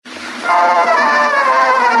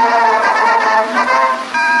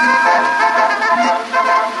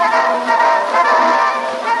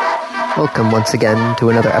Welcome once again to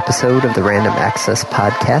another episode of the Random Access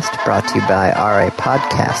Podcast, brought to you by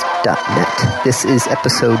rapodcast.net. This is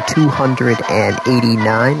episode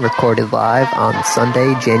 289, recorded live on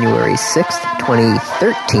Sunday, January 6th,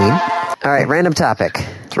 2013. All right, random topic.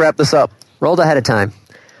 Let's wrap this up. Rolled ahead of time.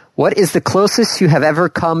 What is the closest you have ever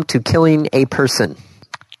come to killing a person?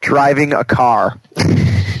 Driving a car.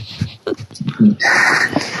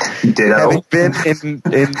 Ditto. Having been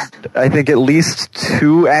in I think at least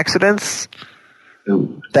 2 accidents.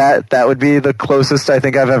 Ooh. That would be the closest I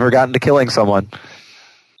think I've ever gotten to killing someone.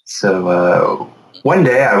 So one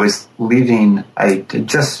day I was leaving. I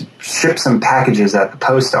just shipped some packages at the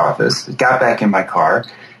post office. Got back in my car,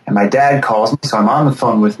 and my dad calls me. So I'm on the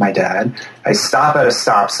phone with my dad. I stop at a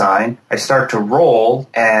stop sign. I start to roll,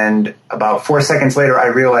 and about 4 seconds later, I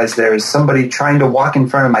realize there's somebody trying to walk in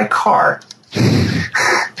front of my car.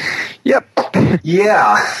 Yep.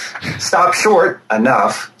 Yeah. Stop short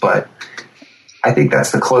enough, but I think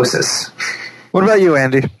that's the closest. What about you,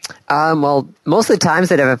 Andy? Well, most of the times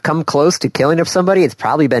that I've come close to killing somebody, it's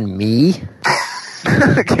probably been me.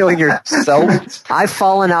 Killing yourself? I've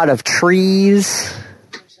fallen out of trees.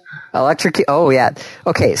 Oh, yeah.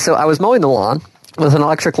 Okay, so I was mowing the lawn with an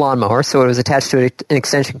electric lawnmower, so it was attached to an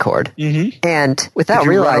extension cord. Mm-hmm. And without Did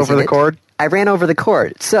you realizing run over the cord? I ran over the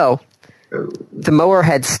cord. So the mower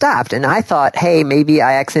had stopped, and I thought, hey, maybe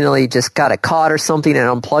I accidentally just got it caught or something and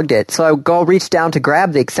unplugged it. So I go reach down to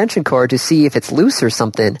grab the extension cord to see if it's loose or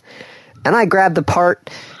something, and I grabbed the part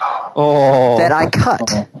that I cut.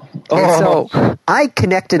 And so I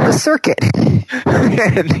connected the circuit.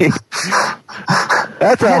 Andy.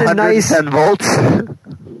 That's 110 volts.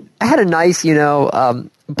 I had a nice,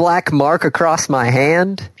 black mark across my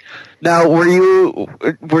hand. Now, were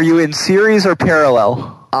you in series or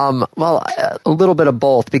parallel? Well, a little bit of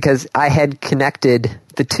both, because I had connected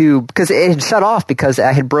the two, because it had shut off because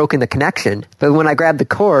I had broken the connection. But when I grabbed the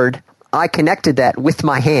cord, I connected that with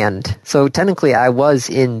my hand. So technically I was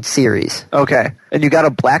in series. Okay. And you got a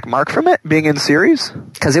black mark from it, being in series?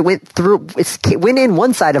 Because it went in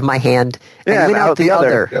one side of my hand and went out the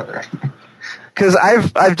other. Because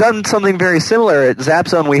I've done something very similar. At Zap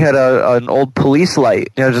Zone, we had an old police light,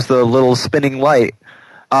 just a little spinning light.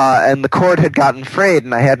 And the cord had gotten frayed,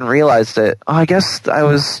 and I hadn't realized it. Oh, I guess I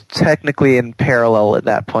was technically in parallel at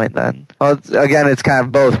that point then. Well, again, it's kind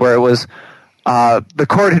of both, where it was the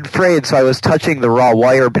cord had frayed, so I was touching the raw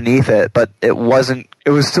wire beneath it, but it was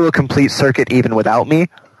still a complete circuit even without me.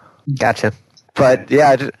 Gotcha. But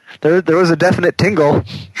yeah, there was a definite tingle.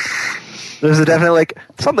 There's a definite,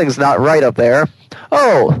 something's not right up there.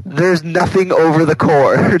 Oh, there's nothing over the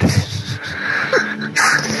cord.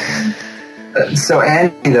 So,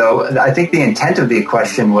 Andy, though, I think the intent of the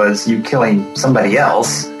question was you killing somebody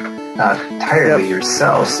else, not entirely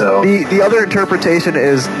yourself. So the other interpretation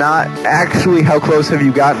is not actually how close have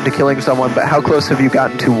you gotten to killing someone, but how close have you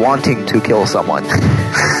gotten to wanting to kill someone.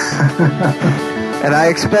 And I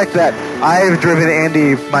expect that I've driven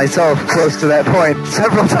Andy myself close to that point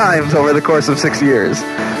several times over the course of 6 years.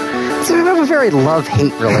 So we have a very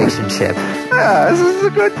love-hate relationship. Yeah, this is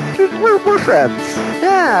a good... We're friends.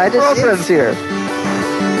 Yeah, we're all friends here.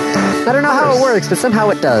 I don't know how it works, but somehow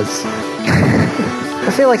it does.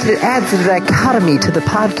 I feel like it adds a dichotomy to the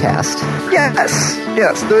podcast. Yes.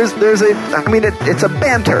 It's a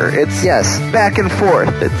banter. It's back and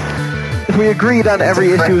forth. If we agreed on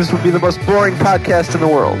every issue, this would be the most boring podcast in the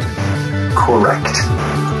world. Correct.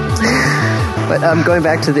 But going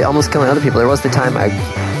back to the almost killing other people, there was the time I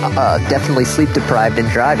definitely sleep-deprived in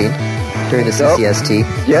driving during the CCST.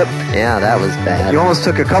 Yep. Yeah, that was bad. You almost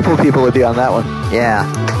took a couple people with you on that one. Yeah.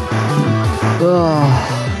 Oh,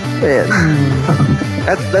 man.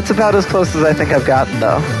 That's about as close as I think I've gotten,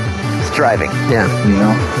 though. It's driving. Yeah.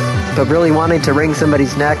 But really wanting to wring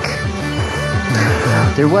somebody's neck...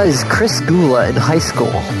 There was Chris Gula in high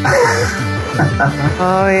school.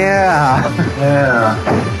 Oh, yeah. Yeah.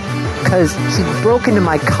 Because he broke into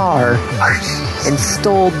my car and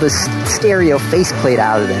stole the stereo faceplate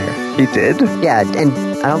out of there. He did? Yeah, and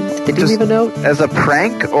did he leave a note? As a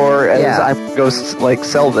prank, or as I'm going to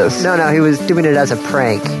sell this? No, he was doing it as a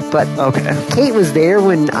prank. But okay. Kate was there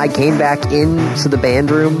when I came back into the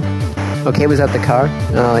band room. Oh, Kate was at the car?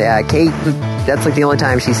 Oh, yeah, Kate... That's the only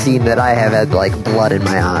time she's seen that I have had blood in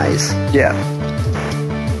my eyes. Yeah.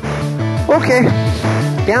 Okay.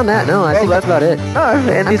 Beyond that, no, I think that's about it.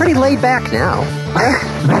 I'm pretty laid back now.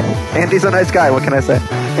 Andy's a nice guy, what can I say?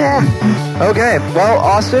 Yeah. Okay, well,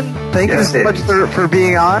 Austin, thank you so much for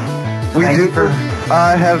being on. We do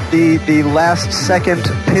have the last second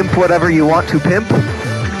pimp whatever you want to pimp. All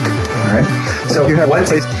right. So you have a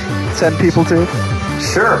place to send people to?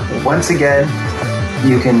 Sure. Once again,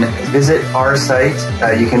 You can visit our site.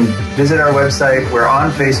 You can visit our website. We're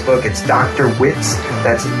on Facebook. It's Dr. Witz.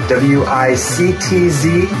 That's WICTZ.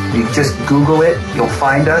 You just Google it. You'll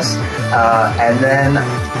find us. And then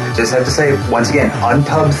I just have to say, once again,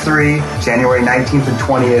 Unpub 3, January 19th and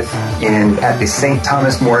 20th at the St.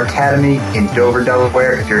 Thomas More Academy in Dover,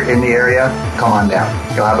 Delaware. If you're in the area, come on down.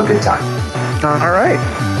 You'll have a good time. All right.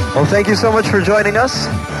 Well, thank you so much for joining us.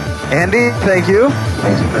 Andy, thank you.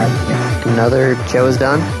 Thank you for having me. Another Joe is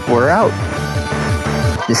done. We're out.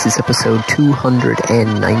 This is episode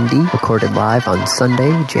 290, recorded live on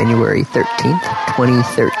Sunday, January 13th,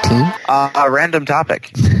 2013. Random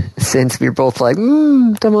topic. Since we were both like,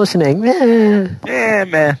 demotioning.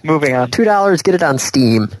 Meh. Moving on. $2, get it on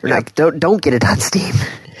Steam. Yep. Don't get it on Steam.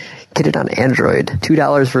 Get it on Android.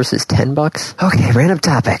 $2 versus $10. Okay, random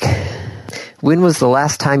topic. When was the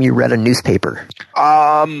last time you read a newspaper?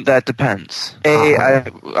 That depends.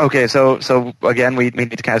 Okay, so again, we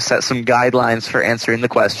need to kind of set some guidelines for answering the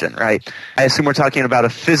question, right? I assume we're talking about a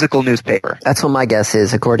physical newspaper. That's what my guess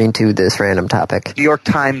is, according to this random topic.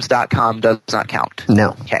 NewYorkTimes.com does not count.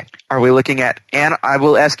 No. Okay. Are we looking at I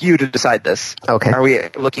will ask you to decide this. Okay. Are we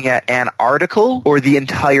looking at an article or the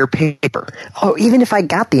entire paper? Oh, even if I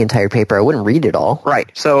got the entire paper, I wouldn't read it all. Right.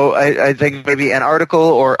 So I think maybe an article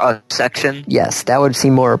or a section. Yes, that would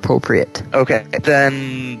seem more appropriate. Okay.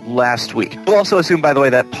 Then last week. We'll also assume, by the way,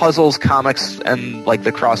 that puzzles, comics, and like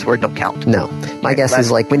the crossword don't count. No. My guess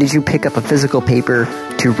is like, when did you pick up a physical paper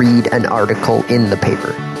to read an article in the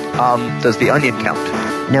paper? Does the Onion count?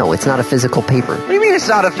 No, it's not a physical paper. What do you mean it's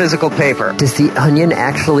not a physical paper? Does the Onion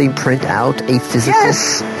actually print out a physical?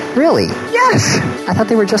 Yes! Really? Yes! I thought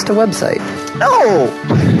they were just a website. No!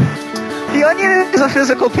 The Onion is a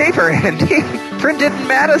physical paper, Andy. Printed in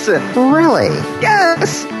Madison. Really?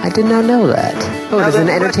 Yes! I did not know that. Oh, Now it is an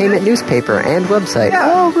then, entertainment newspaper and website. Yeah.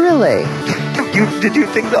 Oh, really? Did you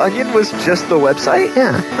think the Onion was just the website?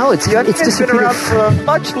 Yeah. Oh, The Onion has been around for a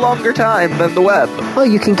much longer time than the web. Oh,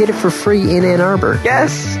 you can get it for free in Ann Arbor.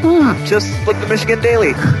 Yes! Just like the Michigan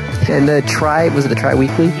Daily. And the was it the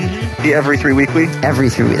Tri-Weekly? The Every 3 Weekly. Every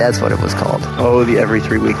 3 weeks, that's what it was called. Oh, the Every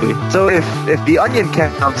 3 Weekly. So if the Onion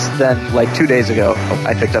counts, then like 2 days ago,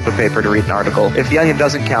 I picked up a paper to read an article. If the Onion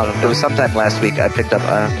doesn't count, it was sometime last week I picked up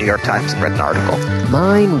a New York Times and read an article.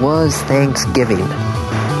 Mine was Thanksgiving.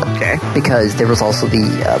 Okay. Because there was also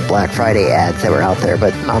the Black Friday ads that were out there,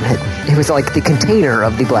 but Mom it was like the container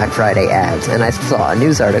of the Black Friday ads, and I saw a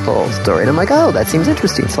news article story, and I'm like, oh, that seems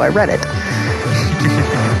interesting, so I read it.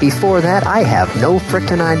 Before that, I have no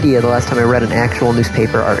frickin' idea the last time I read an actual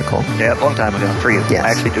newspaper article. Yeah, a long time ago for you. Yes. I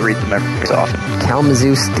actually do read them every so often. The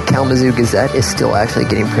Kalamazoo Gazette is still actually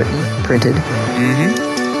getting printed. Mm-hmm.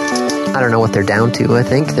 I don't know what they're down to. I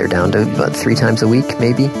think they're down to about 3 times a week,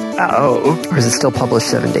 maybe. Oh. Or is it still published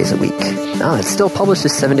 7 days a week? No, it's still published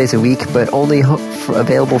as 7 days a week, but only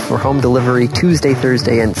available for home delivery Tuesday,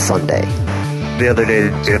 Thursday, and Sunday. The other day,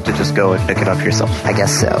 you have to just go and pick it up yourself. I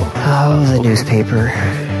guess so. Oh, the newspaper.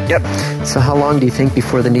 Yep. So how long do you think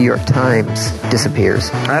before the New York Times disappears?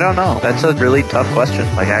 I don't know. That's a really tough question.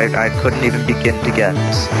 Like, I couldn't even begin to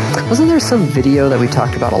guess. Wasn't there some video that we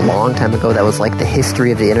talked about a long time ago that was like the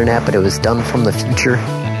history of the internet, but it was done from the future?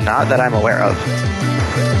 Not that I'm aware of.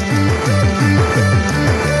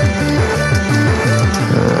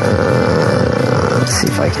 Let's see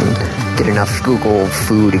if I can get enough Google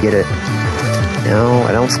foo to get it. No,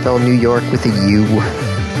 I don't spell New York with a U.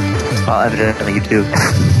 Well, evidently you do.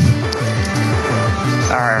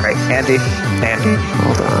 All right, Andy.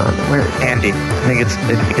 Hold on, where? Andy, I think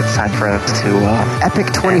it's time for us to Epic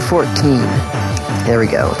 2014. There we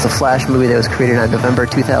go. It's a Flash movie that was created on November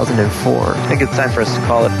 2004. I think it's time for us to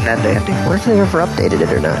call it an end, Andy. I wonder if they've ever updated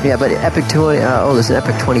it or not. Yeah, but Epic 20. There's an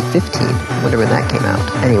Epic 2015. I wonder when that came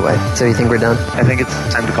out. Anyway, so you think we're done? I think it's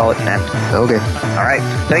time to call it an end. Okay. All right.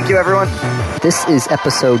 Thank you, everyone. This is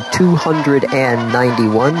episode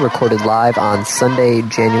 291, recorded live on Sunday,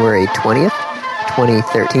 January 20th,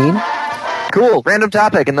 2013. Cool. Random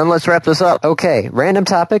topic, and then let's wrap this up. Okay, random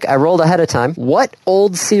topic. I rolled ahead of time. What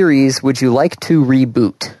old series would you like to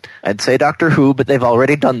reboot? I'd say Doctor Who, but they've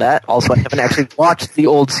already done that. Also, I haven't actually watched the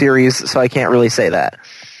old series, so I can't really say that.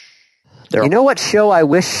 You know what show I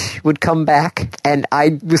wish would come back? And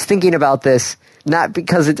I was thinking about this, not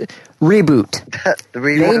because Reboot. The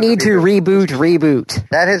reboot They of need the to reboot. reboot.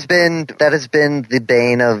 That has been the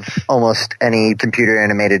bane of almost any computer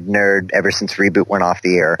animated nerd ever since Reboot went off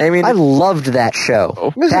the air. I mean, I loved that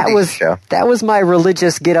show. It was a That decent was show. that was my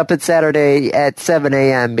religious get up at Saturday at 7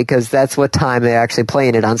 a.m. because that's what time they're actually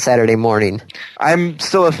playing it on Saturday morning. I'm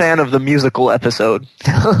still a fan of the musical episode.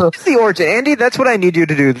 What's the origin? Andy, that's what I need you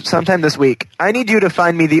to do sometime this week. I need you to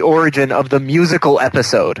find me the origin of the musical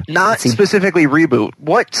episode, not See- specifically Reboot.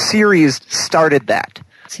 What series started that?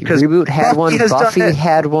 See, Reboot had one, has done Buffy it.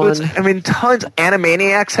 had one. I mean, tons.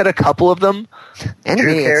 Animaniacs had a couple of them.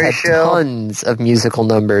 Animaniacs Carey had show. tons of musical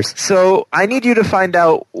numbers. So I need you to find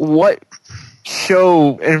out what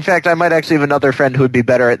show. In fact, I might actually have another friend who would be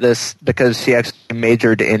better at this because she actually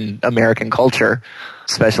majored in American culture,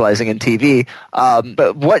 specializing in TV.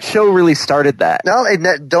 But what show really started that? No,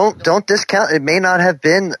 don't discount. It may not have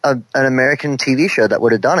been an American TV show that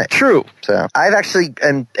would have done it. True. So I've actually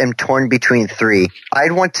am torn between three.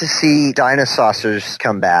 I'd want to see Dinosaurs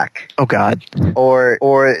come back, Oh God. or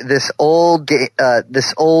this old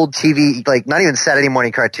TV, like not even Saturday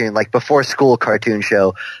morning cartoon, like before school cartoon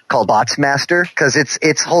show called Botsmaster, because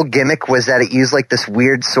its whole gimmick was that it used like this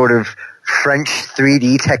weird sort of French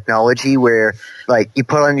 3D technology where like you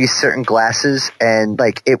put on these certain glasses and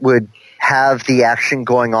like it would have the action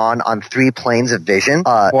going on three planes of vision.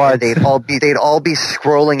 What? And they'd all be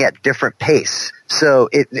scrolling at different pace. So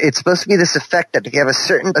it's supposed to be this effect that if you have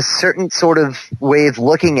a certain sort of way of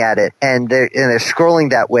looking at it and they're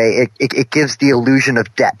scrolling that way, it gives the illusion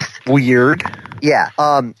of depth. Weird. Yeah.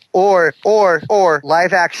 Or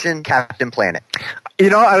live action Captain Planet. You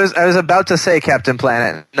know, I was about to say Captain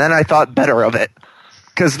Planet, and then I thought better of it.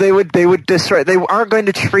 Because they would destroy. They aren't going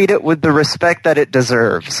to treat it with the respect that it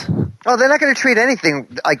deserves. Oh, they're not going to treat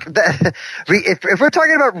anything like that. If we're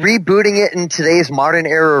talking about rebooting it in today's modern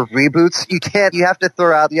era of reboots, you have to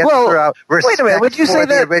throw out respect. Wait a minute. Would you for say the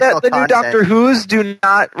that original the new content. Doctor Who's do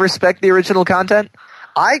not respect the original content?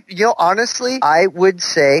 Honestly, I would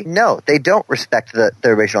say no. They don't respect the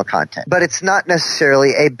original content, but it's not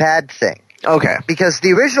necessarily a bad thing. Okay. Because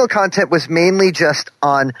the original content was mainly just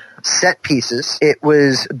on set pieces. It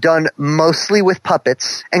was done mostly with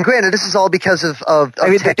puppets. And granted, this is all because of I mean,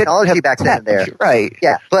 they didn't technology have back then and there. tech, right.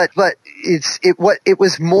 Yeah, but it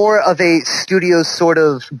was more of a studio sort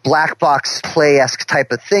of black box play-esque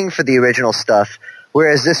type of thing for the original stuff.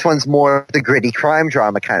 Whereas this one's more the gritty crime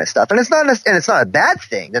drama kind of stuff, and it's not a bad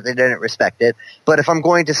thing that they didn't respect it. But if I'm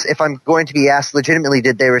going to be asked legitimately,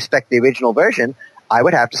 did they respect the original version? I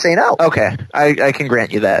would have to say no. Okay, I can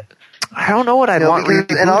grant you that. I don't know what I'd want.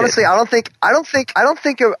 And honestly, I don't think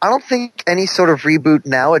any sort of reboot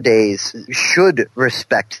nowadays should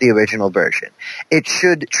respect the original version. It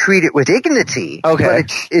should treat it with dignity. Okay.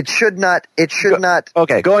 But it should not.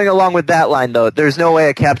 Okay, going along with that line though, there's no way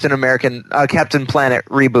a Captain Planet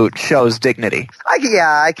reboot shows dignity.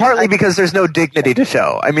 Partly because there's no dignity to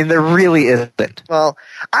show. I mean, there really isn't. Well,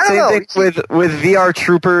 I don't know. Same thing with VR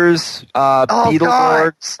Troopers,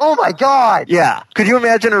 Beetleborgs. Oh my God! Yeah, could you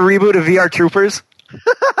imagine a reboot of VR Troopers?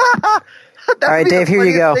 All right, Dave, here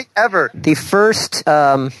you go. Ever. The first,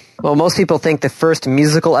 most people think the first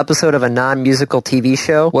musical episode of a non-musical TV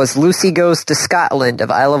show was Lucy Goes to Scotland of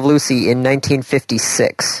I Love Lucy in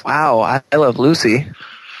 1956. Wow, I Love Lucy.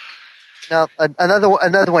 Now,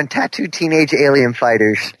 another one, Tattooed Teenage Alien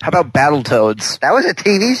Fighters. How about Battletoads? That was a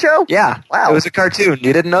TV show? Yeah. Wow. It was a cartoon.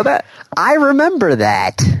 You didn't know that? I remember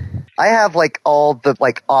that. I have all the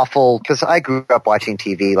awful, because I grew up watching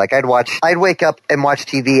TV. I'd wake up and watch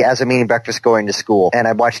TV as I'm eating breakfast going to school, and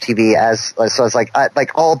I'd watch TV so it's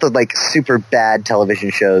all the super bad television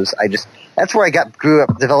shows. That's where I grew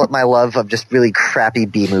up, developed my love of just really crappy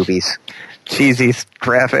B movies. Cheesy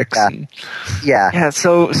graphics. Yeah. Yeah,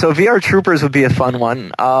 so VR Troopers would be a fun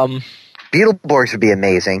one. Beetleborgs would be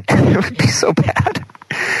amazing. It would be so bad.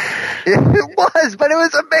 It was, but it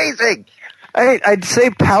was amazing. I'd say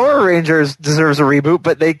Power Rangers deserves a reboot,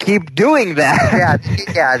 but they keep doing that.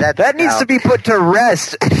 Yeah, that needs to be put to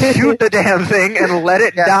rest. Shoot the damn thing and let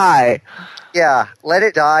it die. Yeah, let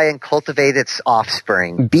it die and cultivate its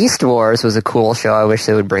offspring. Beast Wars was a cool show. I wish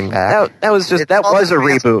they would bring back. That was a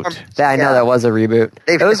reboot. I know that was a reboot.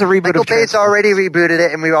 That was a reboot Michael of Bay's already rebooted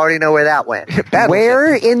it, and we already know where that went.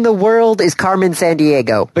 Where in the world is Carmen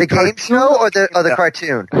Sandiego? The game show or the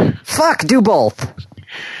cartoon? Fuck, do both.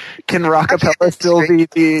 Can Rockapella still be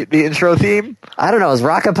the intro theme? I don't know. Is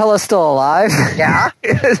Rockapella still alive? Yeah.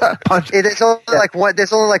 There's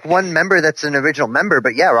only one member that's an original member,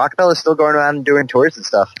 but yeah, Rockabella's still going around and doing tours and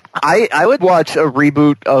stuff. I would watch a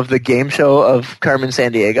reboot of the game show of Carmen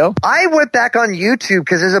Sandiego. I went back on YouTube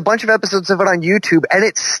because there's a bunch of episodes of it on YouTube, and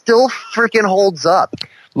it still freaking holds up.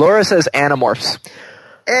 Laura says Animorphs.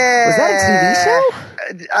 Was that a TV show?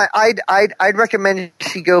 I'd recommend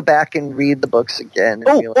she go back and read the books again.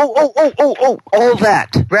 All that.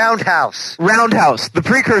 Roundhouse. Roundhouse, the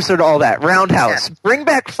precursor to all that. Roundhouse. Yeah. Bring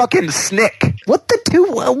back fucking Snick. What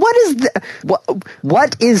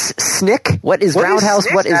is Snick? What is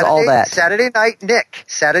Roundhouse? What is all that? Saturday Night Nick.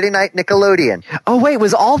 Saturday Night Nickelodeon. Oh wait,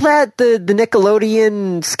 was all that the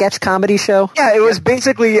Nickelodeon sketch comedy show? Yeah, it was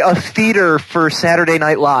basically a theater for Saturday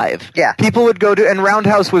Night Live. Yeah. People would go to, and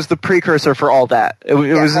Roundhouse was the precursor for all that. It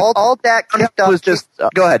was all that kicked off. Was just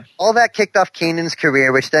go ahead. All that kicked off Keenan's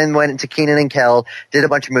career, which then went into Keenan and Kel, did a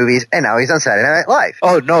bunch of movies, and now he's on Saturday Night Live.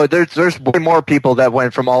 Oh no, there's way more people that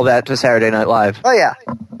went from all that to Saturday Night Live. Oh yeah.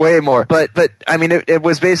 Way more. But I mean, it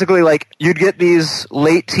was basically like you'd get these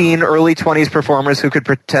late teen, early 20s performers who could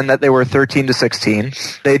pretend that they were 13 to 16.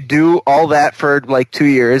 They'd do all that for like 2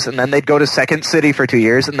 years, and then they'd go to Second City for 2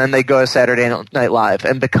 years, and then they'd go to Saturday Night Live.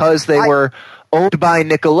 And because they were owned by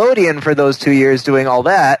Nickelodeon for those 2 years doing all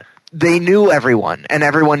that, they knew everyone, and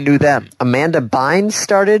everyone knew them. Amanda Bynes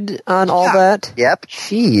started on all that? Yep.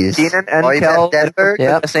 Jeez. Keenan and Lori Kel, Beth Denberg.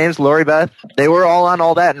 Yep. last names, Lori Beth, they were all on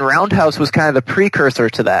all that, and Roundhouse was kind of the precursor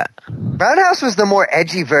to that. Roundhouse was the more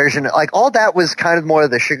edgy version. Like all that was kind of more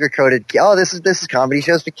of the sugar-coated. Oh, this is comedy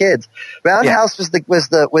shows for kids. Roundhouse was the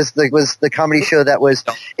comedy show that was.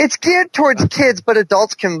 It's geared towards kids, but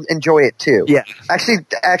adults can enjoy it too. Yeah. Actually,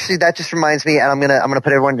 that just reminds me, and I'm gonna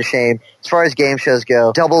put everyone to shame. As far as game shows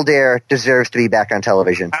go, Double Dare deserves to be back on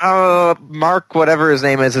television. Mark, whatever his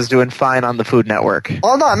name is doing fine on the Food Network.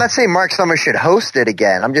 Well, no, I'm not saying Mark Summers should host it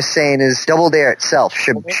again. I'm just saying is Double Dare itself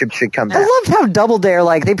should come back. I loved how Double Dare,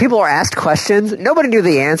 people were asked questions. Nobody knew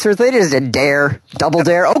the answers. They just did dare. Double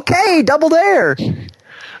Dare. Okay, Double Dare.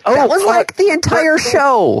 That was like the entire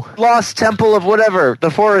show. Lost Temple of whatever,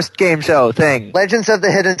 the Forest game show thing. Legends of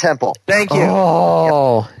the Hidden Temple. Thank you.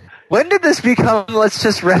 Oh. When did this become, let's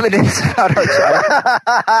just reminisce about our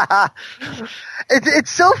childhood?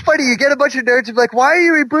 It's so funny. You get a bunch of nerds who be like, why are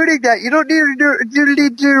you rebooting that? You don't need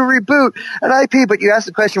to reboot an IP, but you ask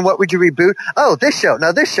the question, what would you reboot? Oh, this show.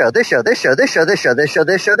 No, this show. I can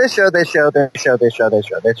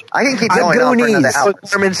keep going on for another hour.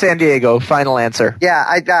 Carmen Sandiego, final answer. Yeah,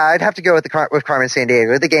 I'd have to go with Carmen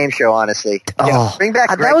Sandiego, the game show, honestly. Oh. Bring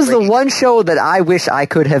back That was the one show that I wish I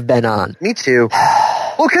could have been on. Me too.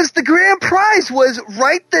 Well, because the grand prize was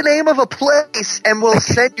write the name of a place and we'll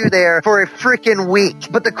send you there for a freaking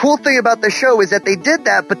week. But the cool thing about the show is that they did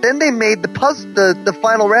that, but then they made the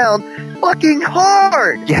final round fucking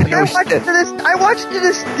hard. Yeah, I watched it to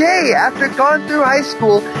this day after gone through high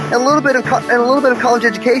school and a little bit of college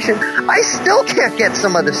education. I still can't get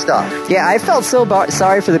some of the stuff. Yeah, I felt so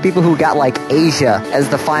sorry for the people who got like Asia as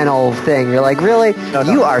the final thing. You're like, really? No.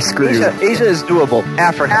 You are screwed. Asia is doable.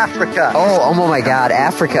 Africa. Oh my God,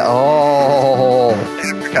 Africa. Oh.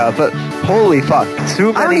 Africa, but holy fuck.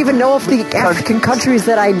 Too many. I don't even know if the African countries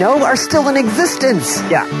that I know are still in existence.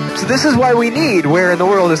 Yeah. So this is why we need Where in the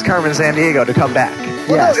World is Carmen Sandiego to come back.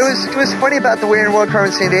 Well, Yes. no, it was funny about the Where in the World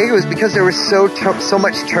Carmen Sandiego was because there was so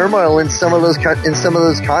much turmoil in some of those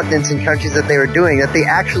continents and countries that they were doing that they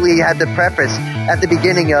actually had the preface at the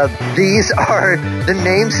beginning of these are the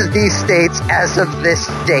names of these states as of this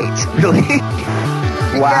date. Really?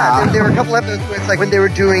 Yeah, there were a couple episodes where it's like when they were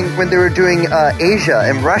doing Asia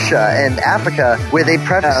and Russia and Africa, where they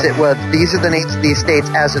prefaced it with these are the names of these states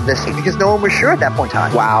as of this date, because no one was sure at that point in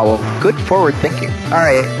time. Wow. Good forward thinking. All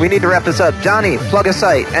right, we need to wrap this up. Johnny, plug a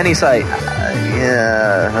site, any site.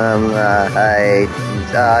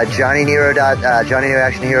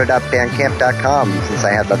 JohnnyNeroActionHero.bandcamp.com, since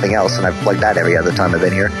I have nothing else, and I've plugged that every other time I've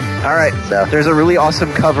been here. All right, So- there's a really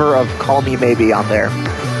awesome cover of Call Me Maybe on there.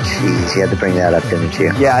 Jeez, you had to bring that up, didn't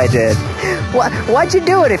you? Yeah, I did. Why'd you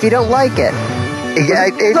do it if you don't like it? Yeah,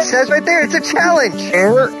 it says right there, it's a challenge.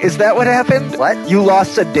 Dare? Is that what happened? What? You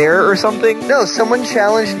lost a dare or something? No, someone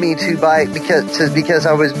challenged me to buy because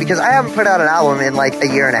I haven't put out an album in like a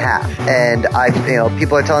year and a half, and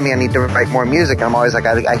people are telling me I need to write more music. I'm always like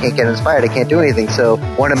I can't get inspired. I can't do anything. So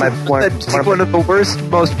one of the worst,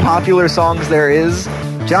 most popular songs there is.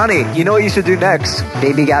 Johnny, you know what you should do next?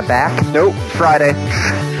 Baby Got Back? Nope, Friday.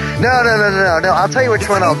 No. I'll tell you which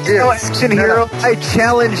one I'll do. Action Hero, I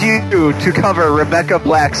challenge you to cover Rebecca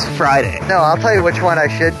Black's Friday. No, I'll tell you which one I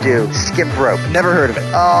should do. Skip Rope. Never heard of it.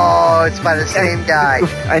 Oh, it's by the same guy.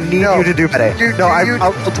 I need you to do Friday.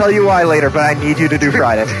 I'll tell you why later, but I need you to do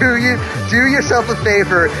Friday. Do yourself a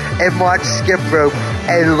favor and watch Skip Rope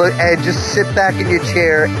and look and just sit back in your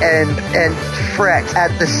chair and fret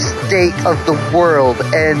at the state of the world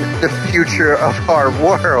and the future of our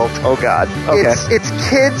world. Oh God. Okay. It's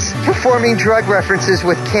kids performing drug references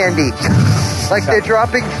with candy. Like they're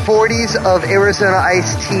dropping 40s of Arizona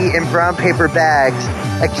iced tea in brown paper bags.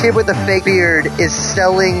 A kid with a fake beard is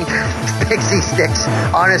selling pixie sticks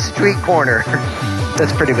on a street corner.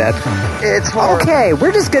 That's pretty bad. It's horrible. Okay,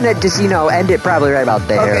 we're just gonna end it probably right about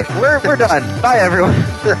there. Okay, we're done. Bye, everyone.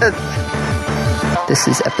 This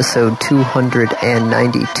is episode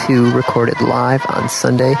 292, recorded live on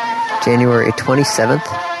Sunday, January 27th,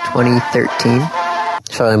 2013.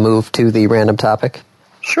 Shall I move to the random topic?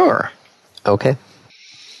 Sure. Okay.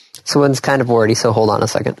 So one's kind of wordy, so hold on a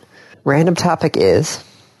second. Random topic is,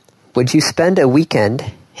 would you spend a weekend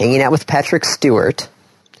hanging out with Patrick Stewart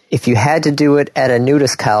if you had to do it at a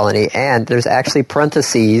nudist colony? And there's actually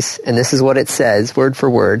parentheses, and this is what it says, word for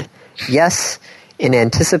word. Yes, in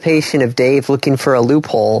anticipation of Dave looking for a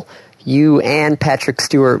loophole, you and Patrick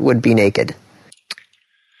Stewart would be naked.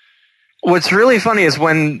 What's really funny is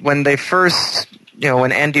when they first,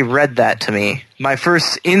 when Andy read that to me, my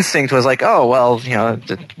first instinct was like, oh, well,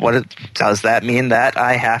 what does that mean that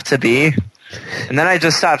I have to be? And then I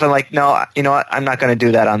just stopped. I'm like, no, you know what? I'm not going to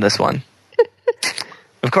do that on this one.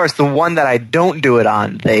 Of course, the one that I don't do it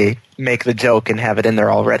on, they make the joke and have it in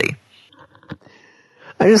there already.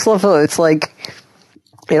 I just love how it's like,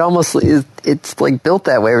 it almost is, it's like built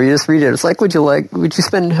that way where you just read it. It's like, would you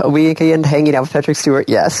spend a weekend hanging out with Patrick Stewart?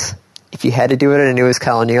 Yes. If you had to do it at a nudist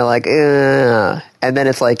colony, you're like, ugh. And then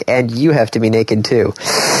it's like, and you have to be naked too.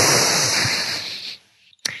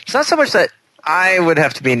 It's not so much that I would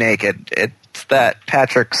have to be naked. It's that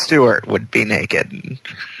Patrick Stewart would be naked.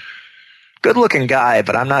 Good-looking guy,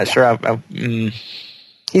 but I'm not sure.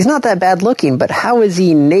 He's not that bad looking, but how is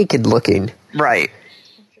he naked looking? Right.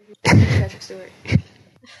 Patrick Stewart.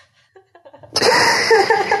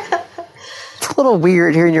 It's a little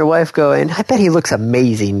weird hearing your wife going, I bet he looks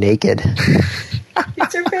amazing naked.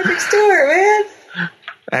 It's Sir Patrick Stewart, man.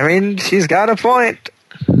 I mean, she's got a point.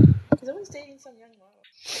 He's always dating some young model.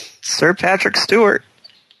 Sir Patrick Stewart.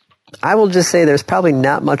 I will just say there's probably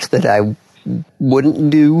not much that I wouldn't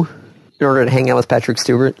do in order to hang out with Patrick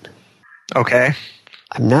Stewart. Okay.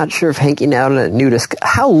 I'm not sure if hanging out in a nudist...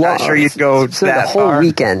 How long? Not sure you'd go so that the whole far.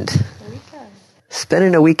 weekend.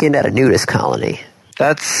 Spending a weekend at a nudist colony.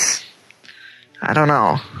 That's... I don't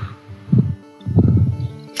know.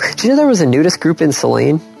 Did you know there was a nudist group in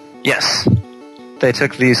Saline? Yes. They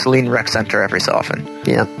took the Saline Rec Center every so often.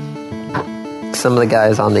 Yeah. Some of the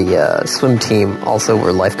guys on the swim team also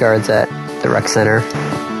were lifeguards at the rec center.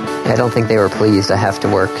 I don't think they were pleased to have to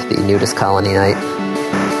work the nudist colony night.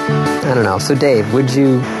 I don't know. So, Dave, would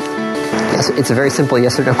you... Yes, it's a very simple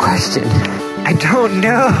yes or no question. I don't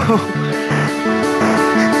know.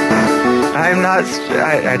 I'm not...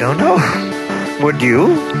 I don't know. Would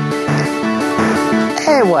you?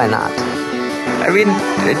 Why not? I mean,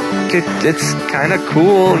 it's kind of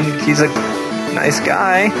cool, and he's a nice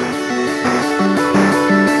guy.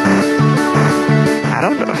 I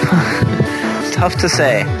don't know. It's tough to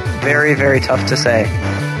say. Very, very tough to say.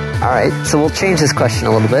 All right, so we'll change this question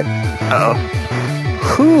a little bit. Uh-oh.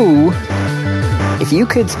 Who, if you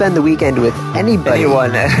could spend the weekend with anybody...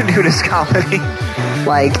 Anyone at a nudist colony.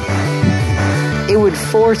 Like, it would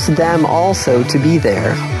force them also to be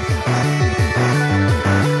there.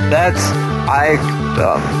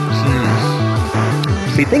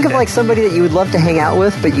 Think of like somebody that you would love to hang out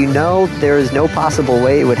with, but you know there is no possible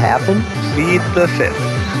way it would happen. Plead the fifth.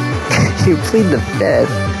 You plead the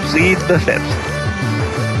fifth. Plead the fifth.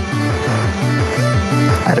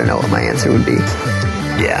 I don't know what my answer would be.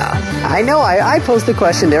 Yeah. I know, I posed the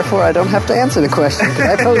question, therefore I don't have to answer the question, because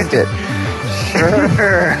I posed it. Sure.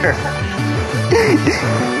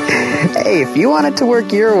 Hey, if you want it to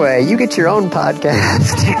work your way, you get your own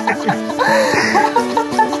podcast.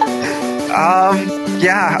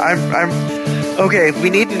 Yeah, I'm... Okay, we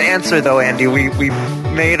need an answer, though, Andy. We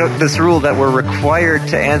made this rule that we're required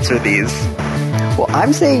to answer these. Well,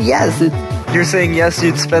 I'm saying yes. You're saying yes,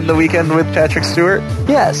 you'd spend the weekend with Patrick Stewart?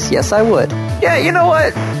 Yes, I would. Yeah, you know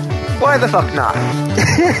what? Why the fuck not?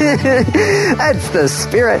 That's the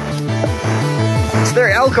spirit. Is there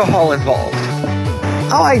alcohol involved?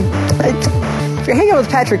 Oh, if you're hanging out with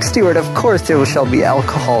Patrick Stewart, of course there shall be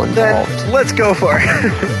alcohol involved. Then let's go for it.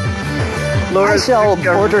 I shall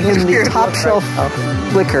order him the top shelf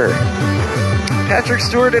liquor. Patrick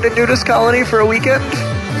Stewart at a nudist colony for a weekend?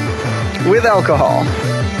 With alcohol.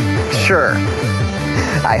 Sure.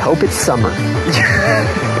 I hope it's summer.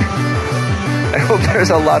 I hope there's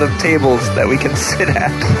a lot of tables that we can sit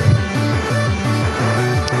at.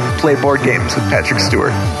 Play board games with Patrick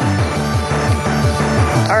Stewart.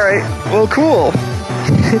 Alright, well, cool.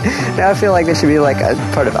 Now I feel like there should be like a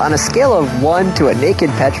part of, on a scale of 1 to a naked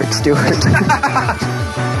Patrick Stewart.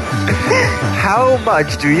 How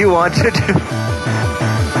much do you want to do?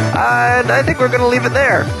 And I think we're going to leave it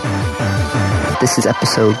there. This is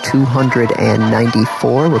episode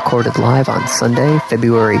 294, recorded live on Sunday,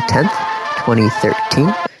 February 10th,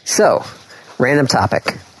 2013. So, random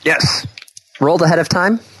topic. Yes. Rolled ahead of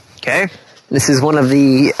time. Okay. This is one of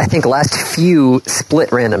the, I think, last few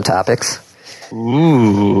split random topics.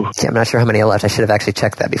 Ooh. Yeah, I'm not sure how many are left. I should have actually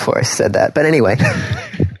checked that before I said that. But anyway.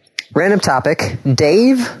 Random topic.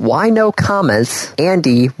 Dave, why no comments?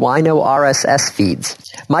 Andy, why no RSS feeds?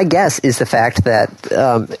 My guess is the fact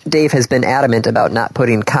that Dave has been adamant about not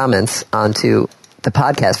putting comments onto the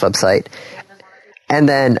podcast website. And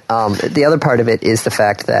then the other part of it is the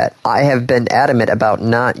fact that I have been adamant about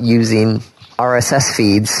not using RSS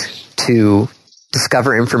feeds to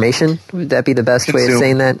discover information. Would that be the best way of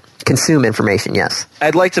saying that? Consume information, yes.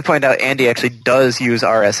 I'd like to point out Andy actually does use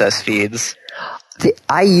RSS feeds.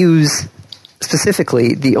 I use,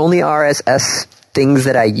 specifically, the only RSS things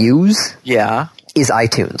that I use is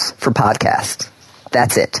iTunes for podcasts.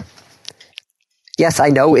 That's it. Yes, I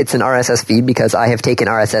know it's an RSS feed because I have taken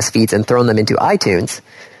RSS feeds and thrown them into iTunes,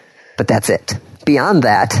 but that's it. Beyond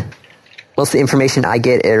that, most of the information I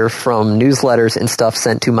get are from newsletters and stuff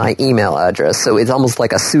sent to my email address, so it's almost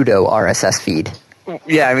like a pseudo RSS feed.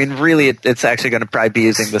 Yeah, I mean, really, it's actually going to probably be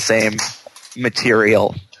using the same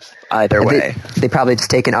material either way. They probably just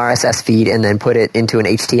take an RSS feed and then put it into an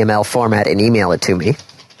HTML format and email it to me.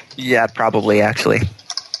 Yeah, probably, actually.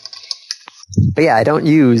 But yeah, I don't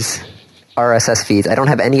use RSS feeds. I don't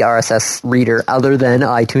have any RSS reader other than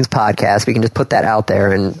iTunes Podcast. We can just put that out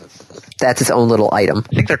there, and that's its own little item.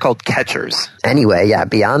 I think they're called catchers. Anyway, yeah,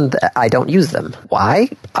 beyond that, I don't use them. Why?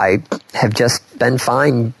 I have just been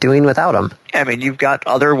fine doing without them. I mean, you've got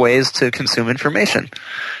other ways to consume information.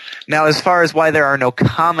 Now, as far as why there are no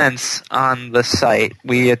comments on the site,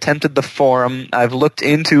 we attempted the forum. I've looked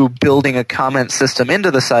into building a comment system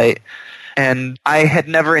into the site, and I had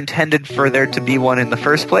never intended for there to be one in the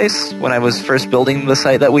first place when I was first building the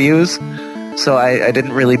site that we use. So I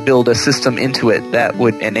didn't really build a system into it that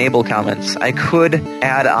would enable comments. I could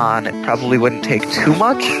add on. It probably wouldn't take too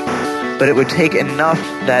much, but it would take enough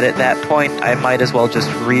that at that point I might as well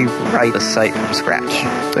just rewrite the site from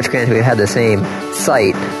scratch. Which, granted, we've had the same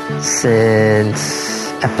site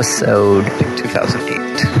since episode... I think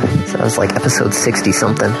 2008. So that was like episode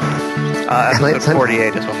 60-something. Episode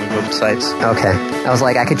 48 is when we moved sites. Okay. I was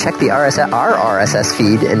like, I could check our RSS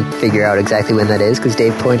feed and figure out exactly when that is, because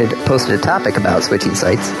Dave posted a topic about switching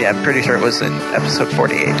sites. Yeah, I'm pretty sure it was in episode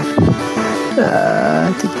 48.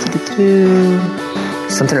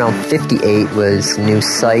 Something around 58 was new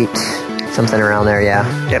site. Something around there, yeah.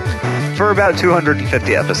 Yep. For about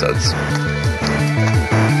 250 episodes.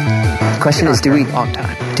 The question is, do we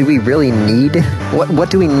really need... What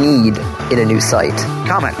do we need in a new site?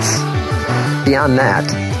 Comments. Beyond that,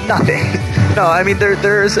 nothing. No, I mean,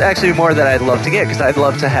 there's actually more that I'd love to get, because I'd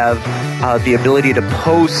love to have the ability to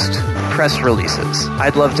post press releases.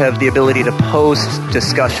 I'd love to have the ability to post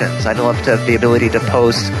discussions. I'd love to have the ability to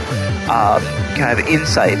post kind of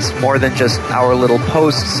insights, more than just our little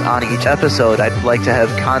posts on each episode. I'd like to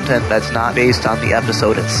have content that's not based on the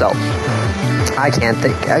episode itself. I can't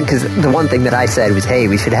think, because the one thing that I said was, hey,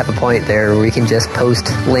 we should have a point there where we can just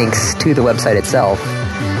post links to the website itself.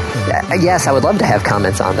 Yes, I would love to have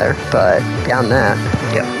comments on there, but beyond that,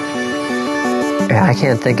 I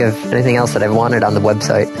can't think of anything else that I've wanted on the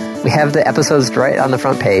website. We have the episodes right on the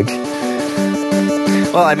front page.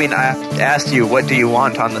 Well, I mean, I asked you, what do you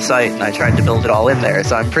want on the site, and I tried to build it all in there,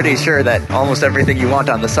 so I'm pretty sure that almost everything you want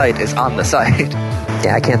on the site is on the site.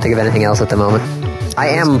 Yeah, I can't think of anything else at the moment. I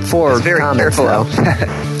am for comments, though.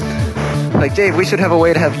 Like, Dave, we should have a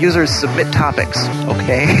way to have users submit topics.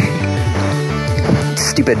 Okay.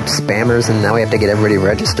 Stupid spammers, and now we have to get everybody to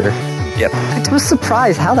register. Yep. I was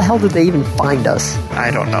surprised. How the hell did they even find us?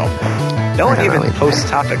 I don't know. No one even posts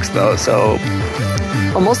topics, though, so...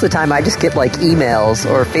 Well, most of the time I just get, like, emails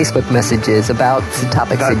or Facebook messages about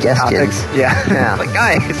topic suggestions. Topics. Yeah. Like,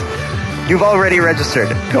 guys, you've already registered.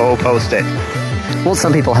 Go post it. Well,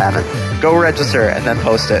 some people haven't. Go register and then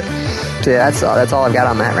post it. So yeah, that's all I've got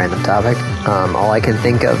on that random topic. All I can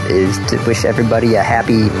think of is to wish everybody a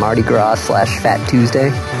happy Mardi Gras / Fat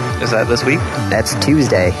Tuesday. Is that this week? That's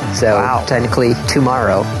Tuesday. So technically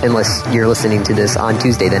tomorrow, unless you're listening to this on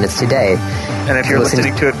Tuesday, then it's today. And if you're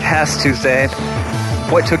listening to it past Tuesday,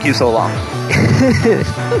 what took you so long?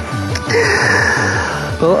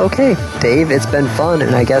 Well, okay, Dave, it's been fun,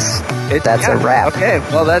 and I guess that's a wrap. Okay,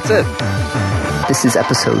 well, that's it. This is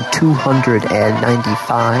episode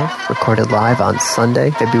 295, recorded live on Sunday,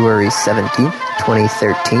 February 17th,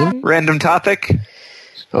 2013. Random topic.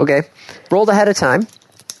 Okay. Rolled ahead of time.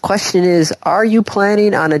 Question is, are you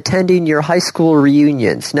planning on attending your high school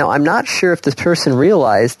reunions? Now, I'm not sure if this person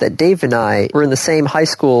realized that Dave and I were in the same high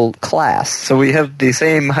school class. So we have the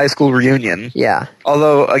same high school reunion. Yeah.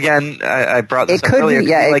 Although, again, I brought this It up could earlier. be,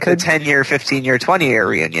 yeah, it like could- the 10-year, 15-year, 20-year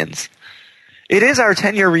reunions. It is our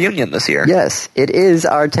 10-year reunion this year. Yes, it is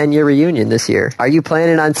our 10-year reunion this year. Are you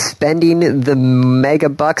planning on spending the mega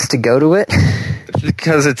bucks to go to it?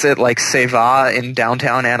 Because it's at like Seva in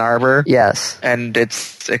downtown Ann Arbor. Yes. And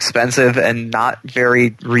it's expensive and not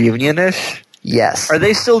very reunion-ish. Yes. Are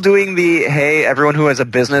they still doing the, hey, everyone who has a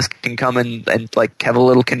business can come and like have a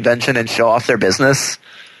little convention and show off their business?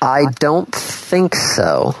 I don't think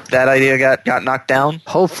so. That idea got knocked down?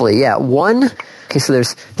 Hopefully, yeah. Okay, so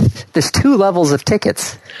there's 2 levels of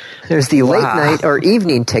tickets. There's the late night or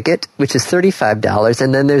evening ticket, which is $35,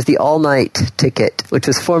 and then there's the all-night ticket, which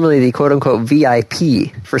was formerly the quote-unquote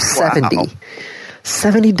VIP for $70. Wow.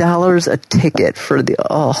 $70 a ticket for the,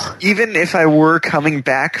 Even if I were coming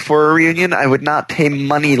back for a reunion, I would not pay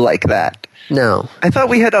money like that. no. I thought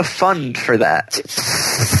we had a fund for that.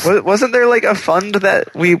 Wasn't there like a fund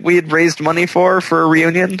that we had raised money for a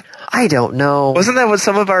reunion? I don't know. Wasn't that what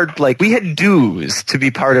some of our, like, we had dues to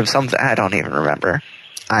be part of something? I don't even remember.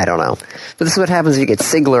 I don't know. But this is what happens when you get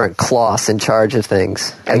Sigler and Kloss in charge of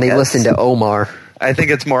things. And they guess. listen to Omar, I think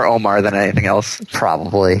it's more Omar than anything else.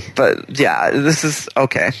 probably. But yeah, this is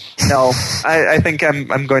okay. No, I think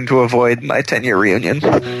I'm going to avoid my 10-year reunion.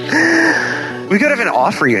 We could have an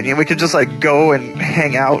off reunion. We could just like go and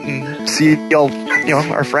hang out and see all,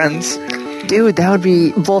 our friends. Dude, that would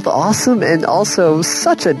be both awesome and also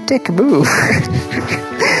such a dick move.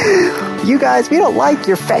 You guys, we don't like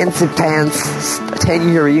your fancy pants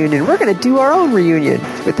 10-year reunion. We're going to do our own reunion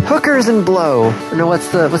with hookers and blow. No, what's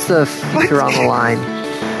the Futurama line?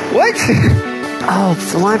 What? Oh,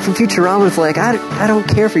 it's the line from Futurama. It's like, I don't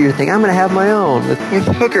care for your thing. I'm going to have my own with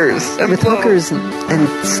Hookers. And blow. hookers and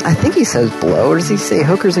I think he says blow. Or does he say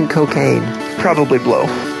hookers and cocaine? Probably blow.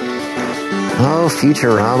 Oh,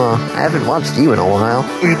 Futurama. I haven't watched you in a while.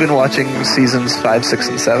 We've been watching seasons 5, 6,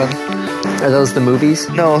 and 7. Are those the movies?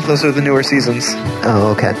 No, those are the newer seasons.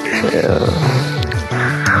 Oh, okay.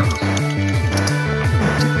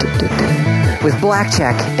 With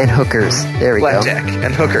blackjack and hookers. There we Blackjack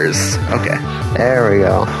and hookers. Okay. go. There we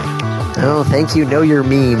go. Oh, thank you. Know your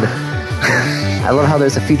meme. I love how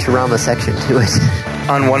there's a Futurama section to it.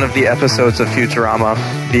 On one of the episodes of Futurama,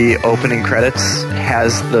 the opening credits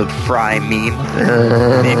has the Fry meme.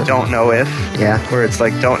 The don't know if. Yeah. Where it's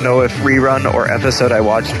like, don't know if rerun or episode I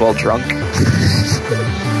watched while drunk.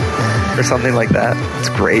 Or something like that. It's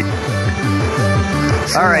great.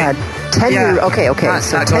 All right. 10-year. Yeah. Okay. Not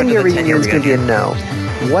So going to 10-year the 10-year reunion is going to be a no.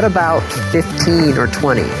 What about 15 or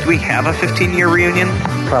 20? Do we have a 15-year reunion?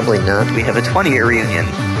 Probably not. We have a 20-year reunion.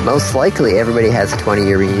 Most likely, everybody has a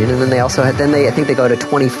 20-year reunion, and then they also had. Then I think they go to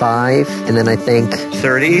 25, and then I think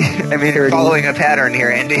 30? I mean, 30. following a pattern here,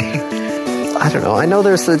 Andy. I don't know. I know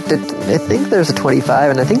I think there's a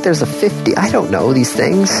 25, and I think there's a 50. I don't know these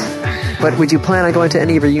things. But would you plan on going to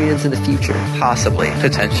any reunions in the future? Possibly.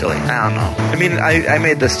 Potentially. I don't know. I mean, I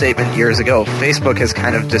made this statement years ago. Facebook has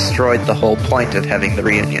kind of destroyed the whole point of having the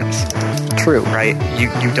reunions, True. right?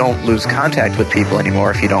 You don't lose contact with people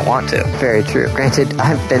anymore if you don't want to. Very true. Granted,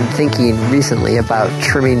 I've been thinking recently about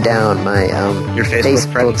trimming down my Your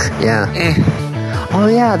Facebook friends? Yeah. Oh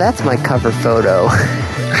yeah, that's my cover photo.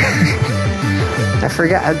 I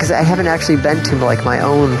forgot because I haven't actually been to like my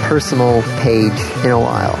own personal page in a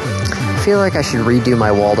while. I feel like I should redo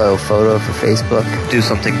my Waldo photo for Facebook. Do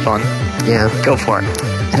something fun. Yeah. Go for it.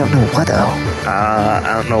 I don't know what though.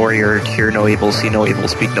 I don't know where your hear no evil, see no evil,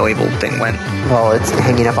 speak no evil thing went. Well, it's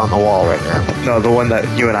hanging up on the wall right now. No, the one that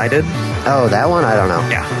you and I did? Oh, that one? I don't know.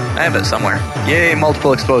 Yeah, I have it somewhere. Yay,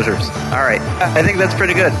 multiple exposures. All right. I think that's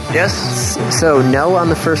pretty good. Yes? So no on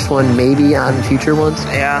the first one, maybe on future ones?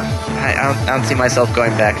 Yeah, I don't see myself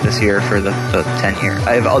going back this year for the 10 year.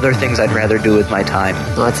 I have other things I'd rather do with my time.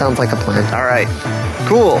 Well, that sounds like a plan. All right.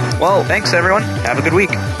 Cool. Well, thanks, everyone. Have a good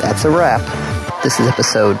week. That's a wrap. This is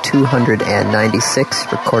episode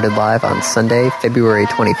 296, recorded live on Sunday, February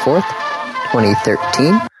 24th,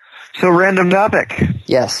 2013. So, random topic.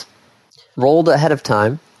 Yes. Rolled ahead of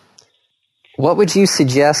time. What would you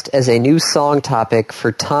suggest as a new song topic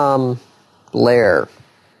for Tom Lehrer?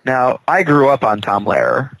 Now, I grew up on Tom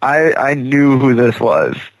Lehrer. I knew who this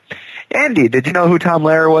was. Andy, did you know who Tom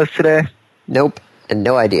Lehrer was today? Nope, and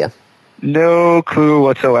no idea. No clue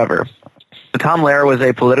whatsoever. Tom Lehrer was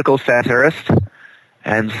a political satirist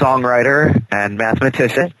and songwriter and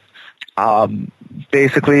mathematician.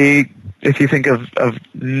 Basically, if you think of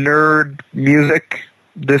nerd music,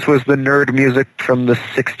 this was the nerd music from the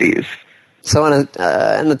 60s. So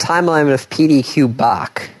in the timeline of PDQ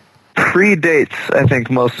Bach. Predates, I think,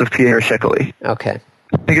 most of Peter Schickele. Okay.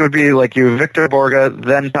 I think it would be like you, Victor Borga,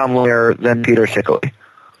 then Tom Lehrer, then Peter Schickele.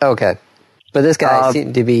 Okay. But this guy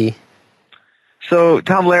seemed to be... So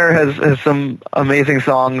Tom Lehrer has some amazing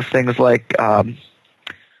songs, things like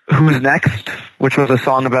Who's Next, which was a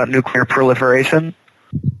song about nuclear proliferation.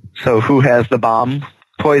 So Who Has the Bomb?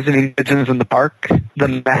 Poisoning Pigeons in the Park. The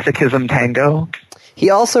Masochism Tango. He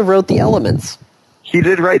also wrote The Elements. He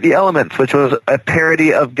did write The Elements, which was a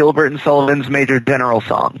parody of Gilbert and Sullivan's Major General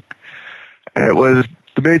song. And it was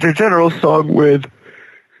the Major General song with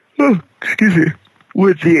the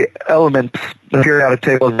elements, the periodic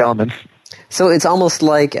table of elements. So it's almost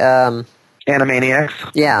like...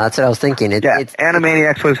 Animaniacs. Yeah, that's what I was thinking.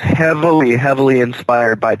 Animaniacs was heavily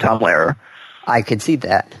inspired by Tom Lehrer. I could see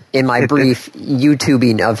that in my brief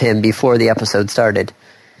YouTubing of him before the episode started.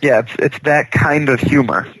 Yeah, it's that kind of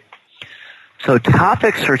humor. So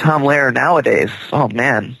topics for Tom Lehrer nowadays, oh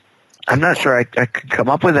man, I'm not sure I could come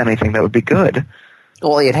up with anything that would be good.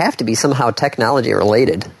 Well, it'd have to be somehow technology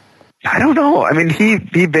related. I don't know. I mean,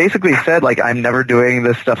 he basically said, like, I'm never doing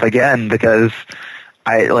this stuff again because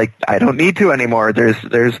I don't need to anymore. There's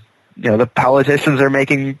the politicians are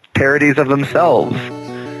making parodies of themselves.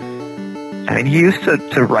 I mean, he used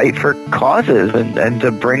to write for causes and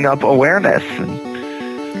to bring up awareness.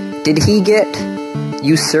 Did he get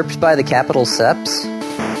usurped by the Capitol Steps?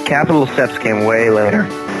 Capitol Steps came way later.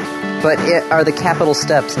 But are the Capitol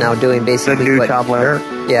Steps now doing basically the new Tom Lehrer?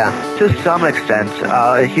 Yeah. To some extent.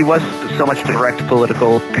 He wasn't so much direct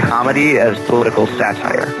political comedy as political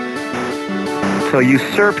satire. So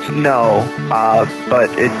usurped, no. But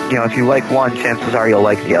if you like one, chances are you'll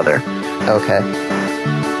like the other. Okay.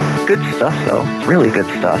 Good stuff, though. Really good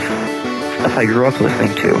stuff. Stuff I grew up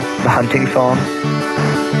listening to. The Hunting song.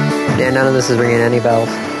 Yeah, none of this is ringing any bells.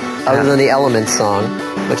 Other than the Elements song,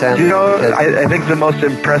 which I... I think the most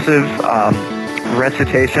impressive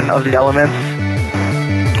recitation of the Elements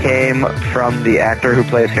came from the actor who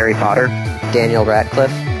plays Harry Potter. Daniel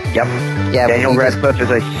Radcliffe? Yep. Yeah, Daniel Radcliffe is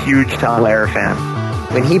a huge Tom Lehrer fan.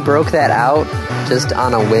 When he broke that out just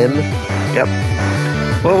on a whim... Yep.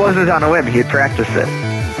 Well, it wasn't on a whim. He had practiced it.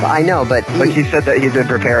 I know, but he said that he'd been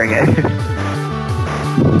preparing it.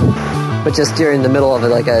 But just during the middle of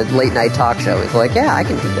like a late night talk show, he's like, yeah, I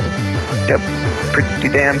can do that. Yep. Pretty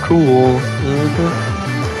damn cool.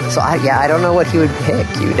 Mm-hmm. So, I don't know what he would pick.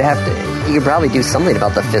 You could probably do something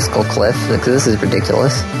about the fiscal cliff, because this is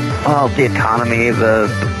ridiculous. Well, the economy, the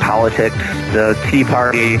politics, the Tea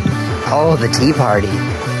Party. Oh, the Tea Party.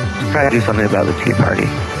 Probably do something about the Tea Party.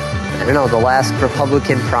 I don't know, the last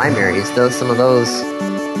Republican primaries, some of those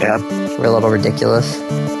were a little ridiculous.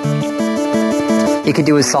 He could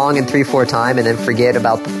do his song in 3/4 time and then forget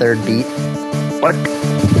about the third beat. What?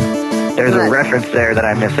 There's a reference there that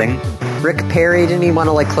I'm missing. Rick Perry, didn't he want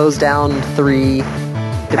to close down 3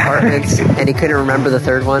 departments and he couldn't remember the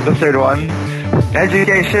third one? The third one.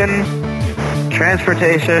 Education,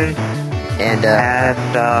 transportation, and I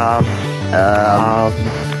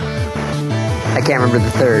can't remember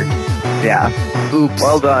the third. Yeah. Oops.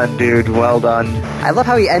 Well done, dude. Well done. I love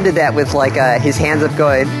how he ended that with his hands up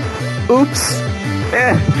going, oops.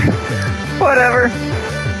 Eh. Whatever.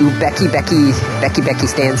 Ooh, Becky,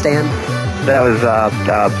 Stan. That was,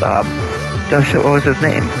 oh shit, what was his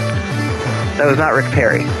name? That was not Rick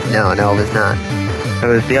Perry. No, it was not. It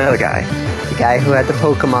was the other guy. The guy who had the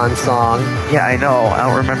Pokemon song. Yeah, I know. I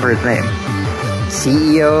don't remember his name.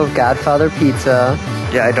 CEO of Godfather Pizza.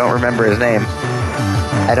 Yeah, I don't remember his name.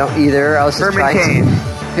 I don't either. I was just Herman Cain.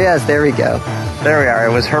 Yes, there we go. There we are.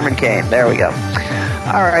 It was Herman Cain. There we go.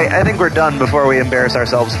 All right, I think we're done before we embarrass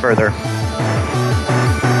ourselves further.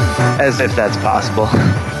 As if that's possible.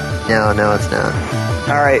 No, it's not.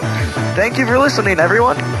 All right. Thank you for listening,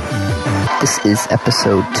 everyone. This is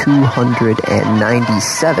episode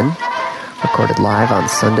 297, recorded live on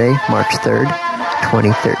Sunday, March 3rd,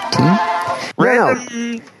 2013.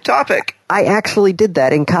 Random topic. I actually did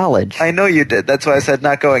that in college. I know you did. That's why I said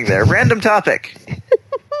not going there. Random topic.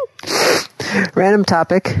 Random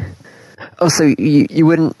topic. Oh, so you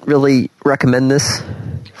wouldn't really recommend this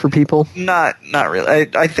for people? Not really.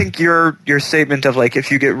 I think your statement of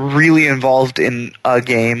if you get really involved in a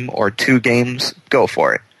game or 2 games, go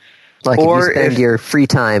for it. Like or if you spend your free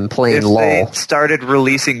time playing LOL. They started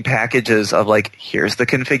releasing packages of here's the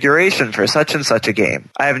configuration for such and such a game.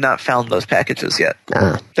 I have not found those packages yet.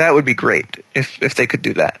 That would be great if they could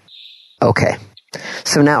do that. Okay.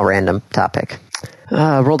 So now random topic.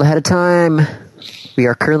 Rolled ahead of time. We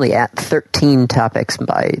are currently at 13 topics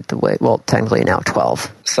by the way. Well, technically now 12.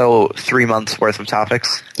 So 3 months worth of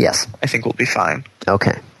topics? Yes. I think we'll be fine.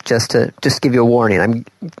 Okay. just to give you a warning.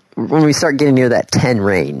 When we start getting near that 10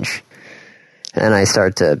 range, and I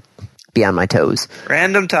start to be on my toes.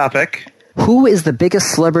 Random topic. Who is the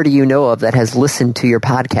biggest celebrity you know of that has listened to your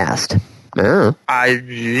podcast?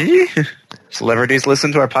 Celebrities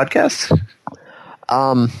listen to our podcast?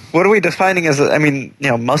 What are we defining as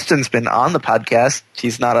Mustin's been on the podcast.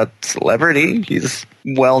 He's not a celebrity. He's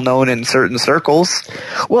well known in certain circles.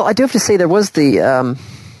 Well, I do have to say there was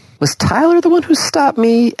was Tyler the one who stopped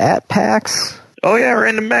me at PAX? Oh yeah,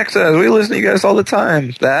 Random Max says, we listen to you guys all the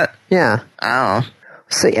time. That? Yeah. I don't know.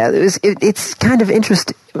 So yeah, it's kind of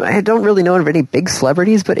interesting. I don't really know of any big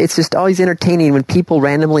celebrities, but it's just always entertaining when people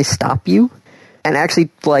randomly stop you and actually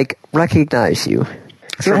like recognize you.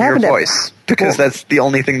 From your voice, because that's the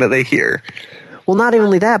only thing that they hear. Well, not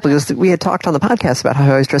only that, because we had talked on the podcast about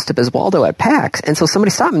how I was dressed up as Waldo at PAX, and so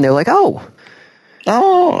somebody stopped me and they're like, oh,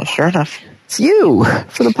 sure enough. It's you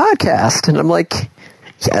for the podcast. And I'm like,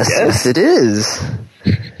 yes, it is.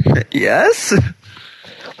 Yes?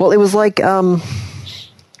 Well, it was like,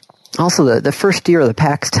 also the first year of the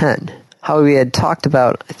PAX 10, how we had talked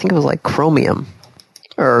about, I think it was like Chromium,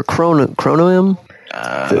 or Chromium.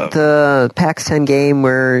 The PAX 10 game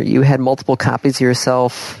where you had multiple copies of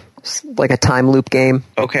yourself, like a time loop game.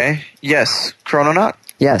 Okay. Yes. Chrononaut?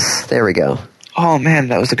 Yes, there we go. Oh, man,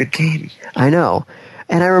 that was a good game. I know.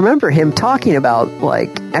 And I remember him talking about,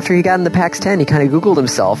 like, after he got into PAX 10, he kind of Googled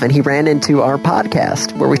himself, and he ran into our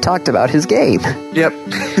podcast where we talked about his game. Yep.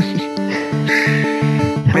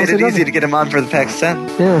 Made it easy to get him on for the PAX 10.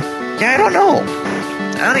 Yeah. Yeah, I don't know.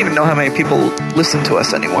 I don't even know how many people listen to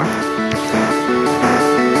us anymore.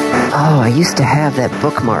 Oh, I used to have that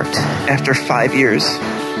bookmarked. After 5 years.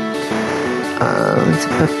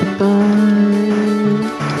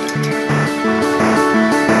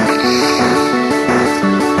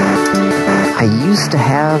 I used to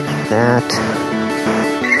have that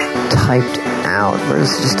typed out.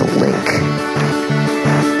 Where's just a link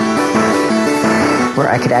where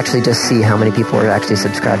I could actually just see how many people are actually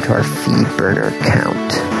subscribed to our FeedBurner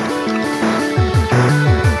account.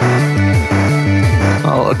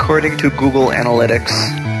 Well, according to Google Analytics,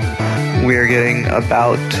 we're getting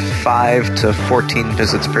about 5 to 14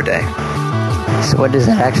 visits per day. So what does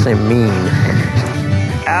that actually mean?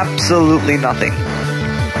 Absolutely nothing.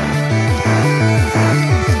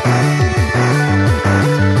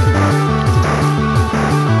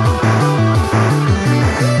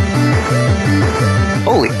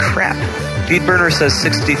 Holy crap. FeedBurner says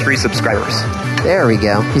 63 subscribers. There we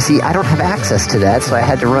go. You see, I don't have access to that, so I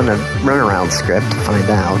had to run a runaround script to find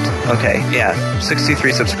out. Okay, yeah.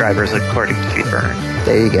 63 subscribers according to FeedBurner.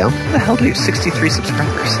 There you go. How the hell do you have 63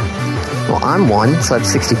 subscribers? Well, I'm one, so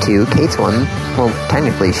that's 62. Kate's one. Well,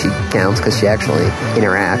 technically she counts because she actually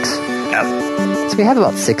interacts. Yep. So we have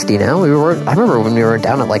about 60 now. I remember when we were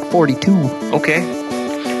down at like 42. Okay.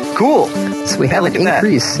 Cool. So we have an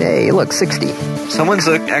increase. Hey, look, 60. Someone's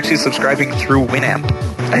actually subscribing through Winamp.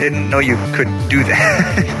 I didn't know you could do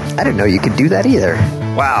that. I didn't know you could do that either.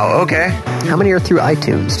 Wow, okay. How many are through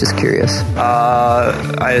iTunes? Just curious.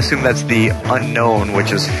 I assume that's the unknown,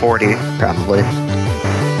 which is 40. Probably.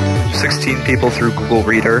 16 people through Google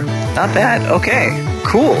Reader. Not bad. Okay.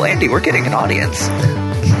 Cool. Andy, we're getting an audience.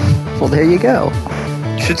 Well, there you go.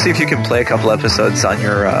 You should see if you can play a couple episodes on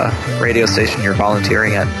your radio station you're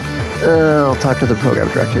volunteering at. I'll talk to the program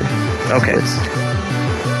director. Okay.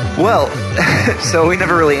 Well, so we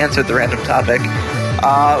never really answered the random topic.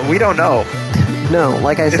 We don't know. No,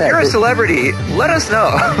 like I said... If you're a celebrity, let us know.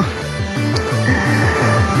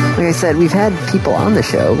 Like I said, we've had people on the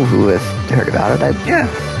show who have heard about it. Yeah.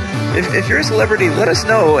 If you're a celebrity, let us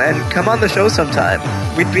know and come on the show sometime.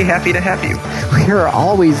 We'd be happy to have you. We are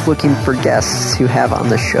always looking for guests who have on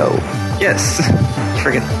the show. Yes.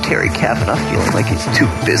 Friggin' Terry Kavanaugh feeling like he's too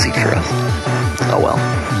busy for us. Oh well.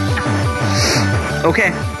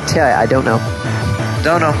 Okay. Yeah, I don't know.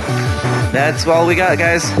 Don't know. That's all we got,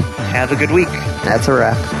 guys. Have a good week. That's a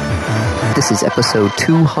wrap. This is episode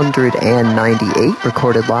 298,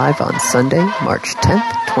 recorded live on Sunday, March 10th,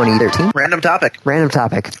 2013. Random topic. Random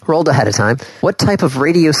topic. Rolled ahead of time. What type of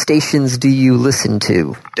radio stations do you listen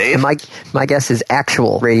to? Dave? And my guess is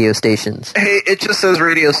actual radio stations. Hey, it just says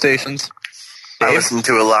radio stations. Dave? I listen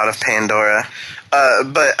to a lot of Pandora,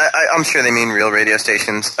 but I'm sure they mean real radio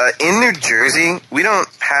stations. In New Jersey, we don't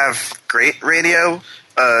have great radio.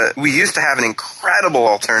 we used to have an incredible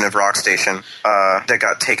alternative rock station that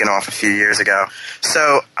got taken off a few years ago.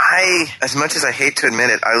 So as much as I hate to admit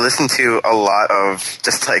it, I listen to a lot of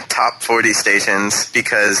just like top 40 stations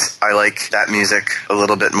because I like that music a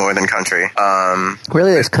little bit more than country.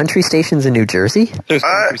 Really, there's country stations in New Jersey? There's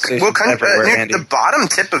country stations everywhere, Andy. The bottom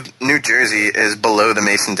tip of New Jersey is below the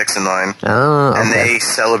Mason-Dixon line. Oh, okay. And they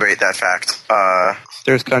celebrate that fact.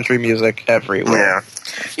 There's country music everywhere.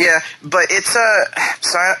 Yeah, but it's so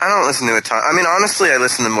I don't listen to a ton. I mean, honestly, I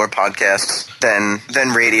listen to more podcasts than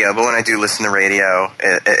radio. But when I do listen to radio,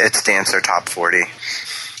 it's dance or top 40.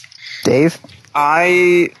 Dave?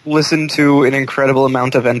 I listen to an incredible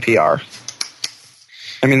amount of NPR.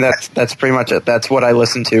 I mean, that's pretty much it. That's what I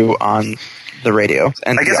listen to on the radio.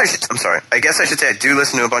 NPR. I guess I should say I do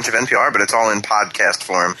listen to a bunch of NPR, but it's all in podcast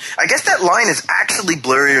form. I guess that line is actually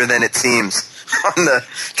blurrier than it seems on the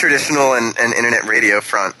traditional and internet radio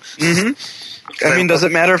front. Mm-hmm. I mean, does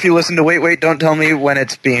it matter if you listen to Wait, Don't Tell Me when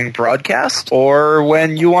it's being broadcast or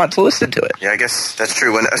when you want to listen to it? Yeah, I guess that's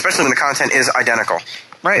true, especially when the content is identical.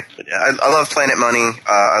 Right. I love Planet Money.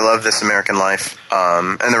 I love This American Life,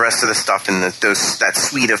 and the rest of the stuff in that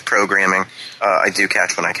suite of programming. I do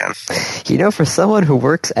catch when I can. You know, for someone who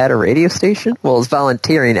works at a radio station, is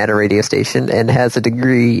volunteering at a radio station and has a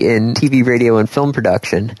degree in TV, radio, and film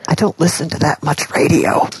production, I don't listen to that much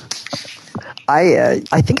radio.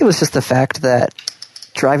 I think it was just the fact that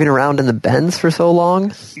driving around in the Benz for so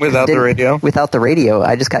long without the radio,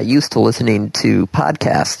 I just got used to listening to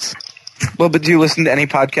podcasts. Well, but do you listen to any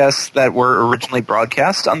podcasts that were originally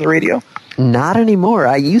broadcast on the radio? Not anymore.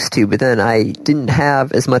 I used to, but then I didn't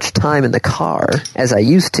have as much time in the car as I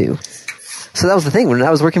used to. So that was the thing. When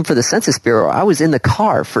I was working for the Census Bureau, I was in the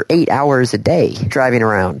car for 8 hours a day driving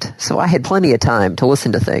around. So I had plenty of time to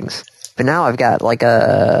listen to things. But now I've got like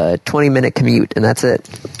a 20-minute commute, and that's it.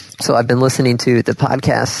 So I've been listening to the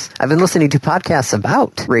podcasts. I've been listening to podcasts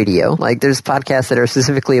about radio. Like there's podcasts that are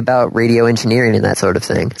specifically about radio engineering and that sort of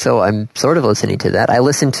thing. So I'm sort of listening to that. I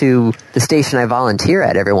listen to the station I volunteer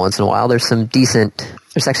at every once in a while. There's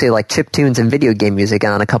actually like chiptunes and video game music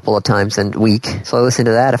on a couple of times a week. So I listen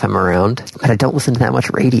to that if I'm around. But I don't listen to that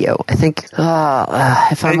much radio. I think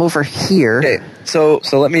if I'm over here... Okay, so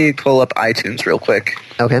let me pull up iTunes real quick.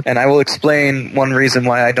 Okay. And I will explain one reason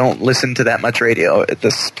why I don't listen to that much radio at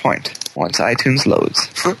this point. Once iTunes loads.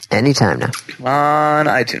 Anytime now. Come on,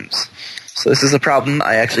 iTunes. So this is a problem.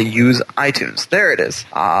 I actually use iTunes. There it is.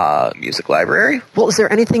 Music library. Well, is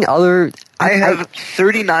there anything other... I have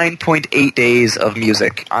 39.8 days of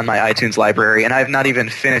music on my iTunes library, and I have not even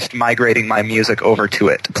finished migrating my music over to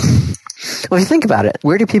it. Well, if you think about it,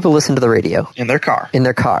 where do people listen to the radio? In their car. In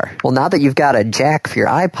their car. Well, now that you've got a jack for your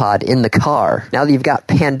iPod in the car, now that you've got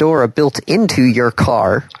Pandora built into your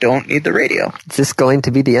car... Don't need the radio. Is this going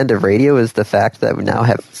to be the end of radio, is the fact that we now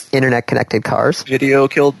have internet-connected cars? Video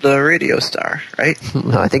killed the radio star, right?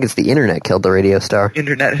 No, I think it's the internet killed the radio star.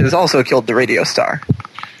 Internet has also killed the radio star.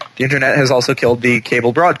 The internet has also killed the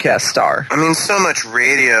cable broadcast star. I mean, so much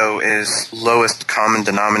radio is lowest common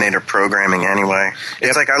denominator programming anyway.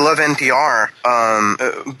 It's like, I love NPR,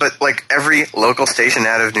 but like every local station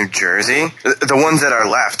out of New Jersey, the ones that are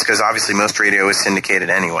left, because obviously most radio is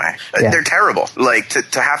syndicated anyway, they're terrible. Like,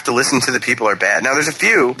 to have to listen to the people are bad. Now, there's a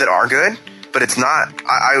few that are good, but it's not.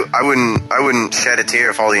 I wouldn't shed a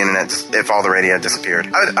tear if all the radio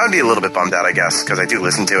disappeared. I would be a little bit bummed out, I guess, because I do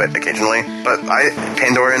listen to it occasionally. But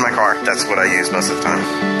Pandora in my car, that's what I use most of the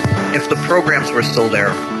time. If the programs were still there,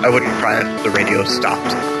 I wouldn't cry if the radio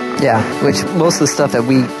stopped. Yeah, which most of the stuff that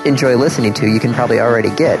we enjoy listening to, you can probably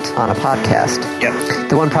already get on a podcast. Yep.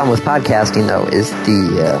 The one problem with podcasting, though, is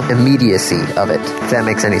the immediacy of it, if that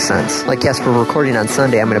makes any sense. Like, yes, we're recording on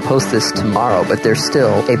Sunday, I'm going to post this tomorrow, but there's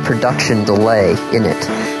still a production delay in it.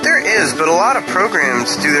 There is, but a lot of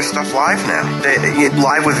programs do their stuff live now.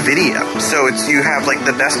 Live with video. So you have like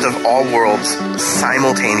the best of all worlds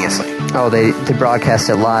simultaneously. Oh, they broadcast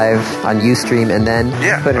it live on Ustream and then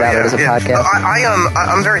put it out as a podcast?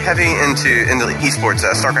 I'm very heavy into the esports,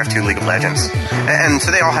 StarCraft 2, League of Legends. And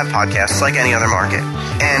so they all have podcasts like any other market.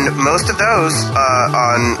 And most of those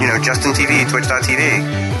on, Justin TV,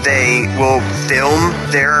 Twitch.tv, they will film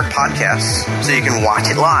their podcasts so you can watch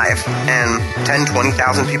it live. And 10,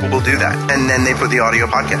 20,000 people will do that. And then they put the audio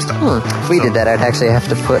podcast up. If we did that, I'd actually have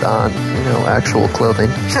to put on, actual clothing.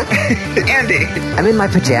 Andy! I'm in my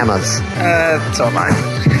pajamas. So am I.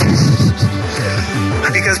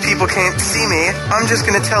 Because people can't see me, I'm just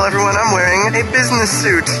going to tell everyone I'm wearing a business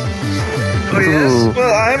suit. Oh, yes?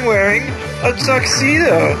 Well, I'm wearing a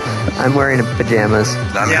tuxedo. I'm wearing pajamas.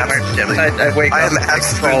 I'm wearing pajamas. I wake up,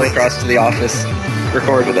 crawl across to the office,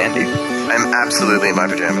 record with Andy. I'm absolutely in my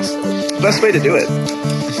pajamas. Best way to do it.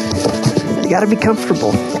 You gotta be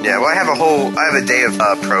comfortable. Yeah, well, I have a day of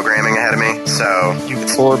programming ahead of me, so You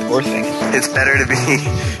poor thing. it's better to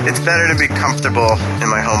be comfortable in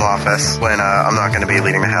my home office when I'm not going to be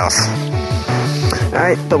leaving the house. All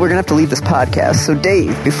right, but we're gonna have to leave this podcast. So,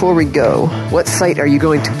 Dave, before we go, what site are you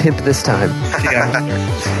going to pimp this time?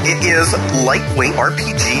 It is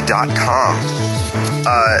lightweightrpg.com.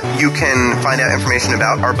 You can find out information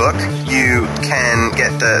about our book. You can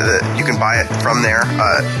get you can buy it from there.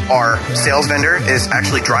 Our sales vendor is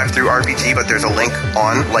actually DriveThruRPG, but there's a link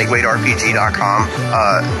on lightweightrpg.com.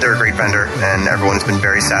 They're a great vendor, and everyone's been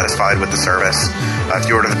very satisfied with the service. If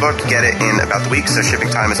you order the book, you get it in about the week, so shipping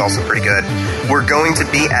time is also pretty good. We're going to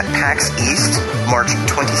be at PAX East, March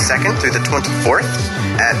 22nd through the 24th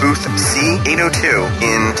at booth C802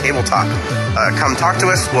 in Tabletop. Come talk to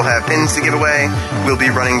us. We'll have pins to give away. We'll be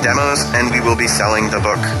running demos, and we will be selling the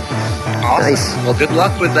book. Awesome. Nice. Well, good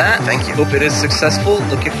luck with that. Thank you. Hope it is successful.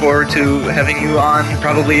 Looking forward to having you on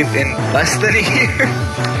probably in less than a year.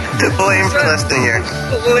 We'll aim for less than a year.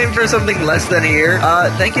 We'll aim for something less than a year.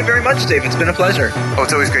 Thank you very much, Dave. It's been a pleasure. Oh,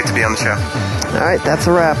 it's always great to be on the show. All right, that's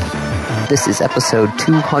a wrap. This is episode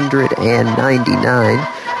 299,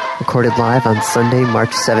 recorded live on Sunday,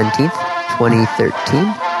 March 17th,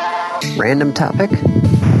 2013. Random topic.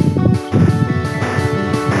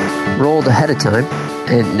 Rolled ahead of time.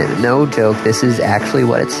 And no joke, this is actually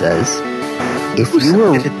what it says. If you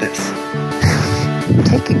were... this?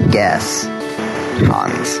 Take a guess.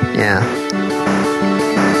 Hans. Yeah.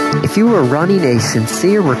 If you were running a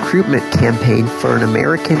sincere recruitment campaign for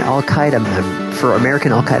American Al-Qaeda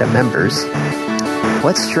members,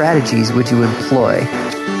 what strategies would you employ?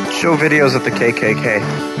 Show videos of the KKK.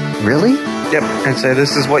 Really? Yep. And say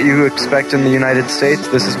this is what you expect in the United States.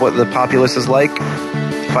 This is what the populace is like.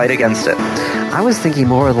 Fight against it. I was thinking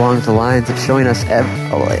more along the lines of showing us,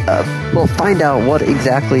 find out what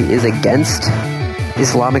exactly is against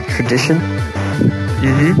Islamic tradition,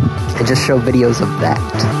 and just show videos of that.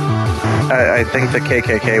 I think the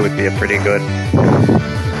KKK would be a pretty good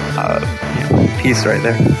piece right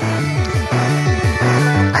there.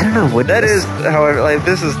 I don't know what That is, however, like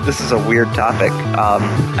this is a weird topic.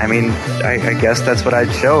 I mean, I guess that's what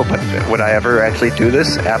I'd show, but would I ever actually do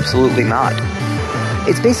this? Absolutely not.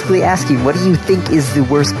 It's basically asking, what do you think is the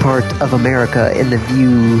worst part of America in the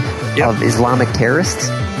view of Islamic terrorists?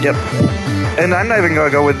 Yep. And I'm not even going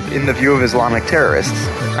to go with in the view of Islamic terrorists.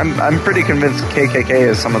 I'm pretty convinced KKK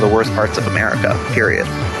is some of the worst parts of America, period.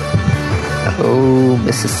 Oh,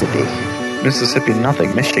 Mississippi. Mississippi,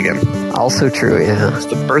 nothing. Michigan. Also true, yeah. It's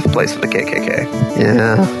the birthplace of the KKK.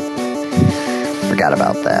 Yeah. Forgot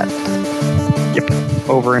about that. Yep.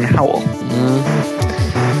 Over in Howell.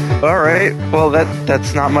 All right. Well,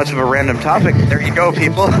 that's not much of a random topic. There you go,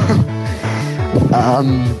 people.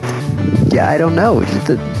 Yeah, I don't know.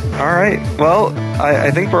 All right. Well,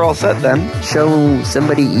 I think we're all set then. Show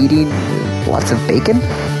somebody eating lots of bacon?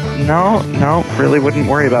 No, really wouldn't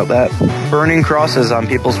worry about that. Burning crosses on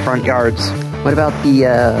people's front yards. What about the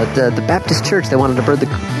Baptist church? They wanted to burn the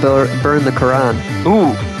Quran.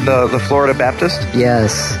 Ooh, the Florida Baptist?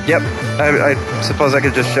 Yes. Yep. I suppose I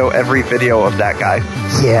could just show every video of that guy.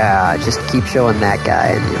 Yeah, just keep showing that guy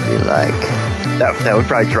and you'll be like... That would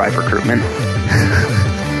probably drive recruitment.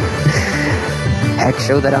 Heck,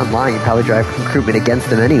 show that online. You'd probably drive recruitment against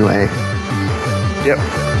them anyway. Yep.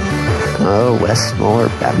 Oh, Westmore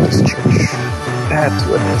Baptist Church. That's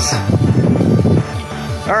what it is.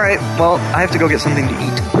 All right. Well, I have to go get something to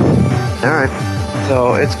eat. All right.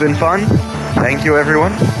 So it's been fun. Thank you,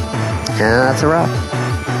 everyone. Yeah, that's a wrap.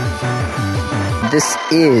 This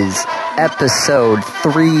is episode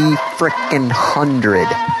 300,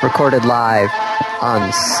 recorded live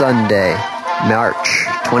on Sunday, March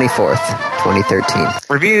 24th, 2013.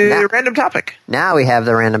 Review the random topic. Now we have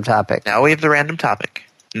the random topic. Now we have the random topic.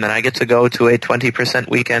 And then I get to go to a 20%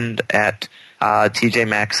 weekend at TJ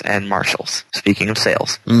Maxx and Marshall's. Speaking of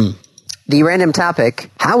sales. The random topic,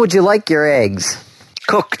 how would you like your eggs?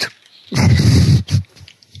 Cooked.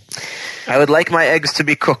 I would like my eggs to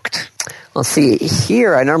be cooked. Well, see,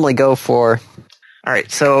 here I normally go for... All right,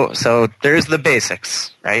 so there's the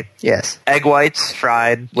basics, right? Yes. Egg whites,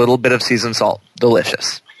 fried, little bit of seasoned salt.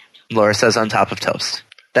 Delicious. Laura says on top of toast.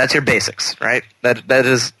 That's your basics, right? That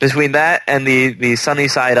is between that and the sunny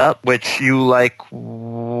side up, which you like,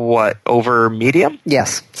 what, over medium?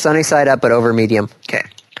 Yes, sunny side up, but over medium. Okay.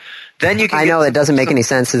 Then you can I know it doesn't make any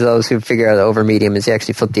sense to those who figure out the over medium is you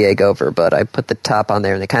actually flip the egg over, but I put the top on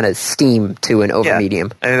there and they kind of steam to an over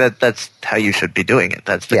medium. I mean, that's how you should be doing it.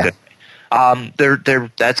 That's the good way.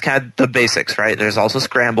 That's kind of the basics, right? There's also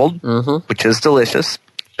scrambled, which is delicious.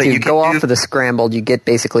 But You go off of the scrambled, you get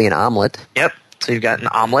basically an omelet. Yep. So you've got an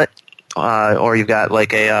omelet, or you've got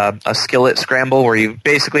like a skillet scramble where you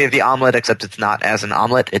basically have the omelet, except it's not as an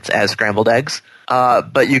omelet; it's as scrambled eggs.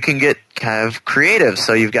 But you can get kind of creative.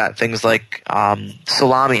 So you've got things like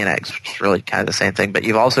salami and eggs, which is really kind of the same thing. But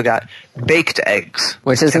you've also got baked eggs.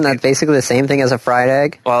 Which isn't that basically the same thing as a fried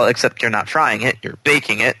egg? Well, except you're not frying it; you're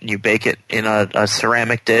baking it, and you bake it in a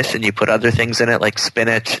ceramic dish, and you put other things in it like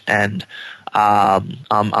spinach and what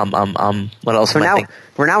else? So am I now thinking?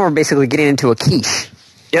 we're basically getting into a quiche.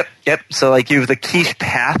 Yep. So like you have the quiche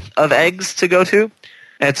path of eggs to go to.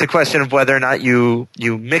 And it's a question of whether or not you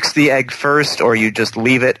mix the egg first or you just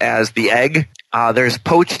leave it as the egg. There's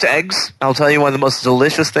poached eggs. I'll tell you one of the most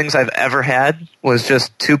delicious things I've ever had was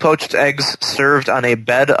just 2 poached eggs served on a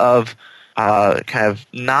bed of kind of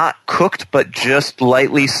not cooked but just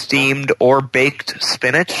lightly steamed or baked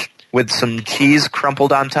spinach with some cheese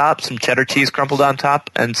crumpled on top, some cheddar cheese crumpled on top,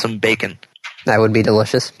 and some bacon. That would be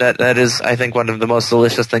delicious. That is, I think, one of the most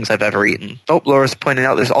delicious things I've ever eaten. Oh, Laura's pointing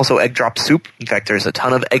out there's also egg drop soup. In fact, there's a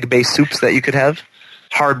ton of egg-based soups that you could have.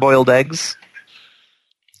 Hard-boiled eggs.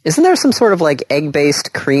 Isn't there some sort of like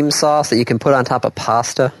egg-based cream sauce that you can put on top of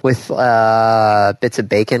pasta with bits of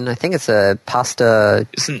bacon? I think it's a pasta.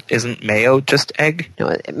 Isn't mayo just egg?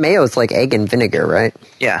 No, mayo is like egg and vinegar, right?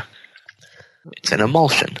 Yeah. It's an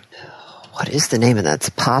emulsion. What is the name of that? It's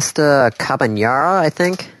pasta carbonara, I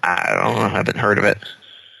think. I don't know. I haven't heard of it.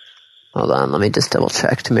 Hold on, let me just double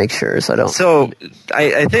check to make sure so I don't... So,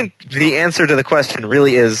 I think the answer to the question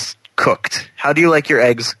really is cooked. How do you like your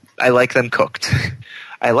eggs? I like them cooked.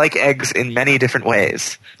 I like eggs in many different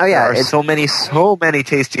ways. Oh yeah, there are so many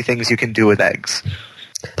tasty things you can do with eggs.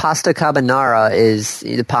 Pasta carbonara is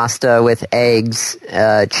the pasta with eggs,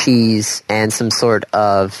 cheese, and some sort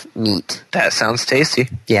of meat. That sounds tasty.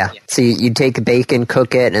 Yeah. So you take bacon,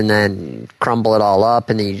 cook it, and then crumble it all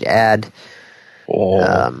up, and then you add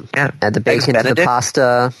add the bacon to the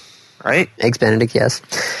pasta. Right? Eggs Benedict, yes.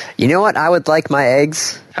 You know what? I would like my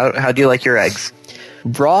eggs. How do you like your eggs?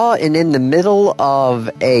 Raw and in the middle of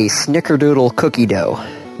a snickerdoodle cookie dough.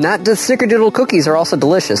 Not the snickerdoodle cookies are also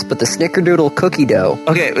delicious, but the snickerdoodle cookie dough.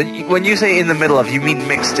 Okay, when you say in the middle of, you mean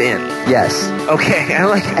mixed in. Yes. Okay, I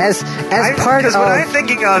like as part of. Because what I'm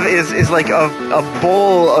thinking of is like a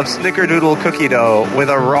bowl of snickerdoodle cookie dough with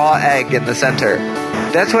a raw egg in the center.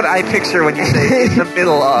 That's what I picture when you say in the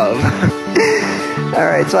middle of. All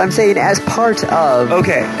right, so I'm saying as part of.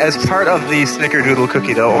 Okay, as part of the snickerdoodle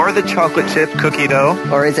cookie dough, or the chocolate chip cookie dough.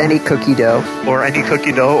 Or is any cookie dough. Or any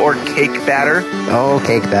cookie dough, or cake batter. Oh,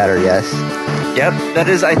 cake batter, yes. Yep, that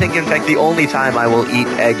is, I think, in fact, the only time I will eat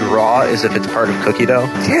egg raw is if it's part of cookie dough.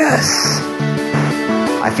 Yes!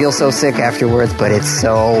 I feel so sick afterwards, but it's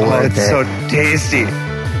so worth it. It's so tasty.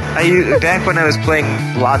 Back when I was playing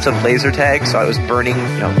lots of laser tag, so I was burning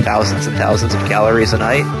thousands and thousands of calories a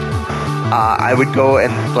night. I would go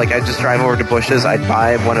and I'd just drive over to Bush's. I'd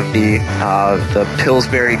buy one of the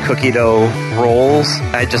Pillsbury cookie dough rolls.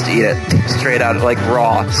 I'd just eat it straight out,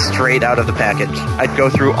 raw, straight out of the package. I'd go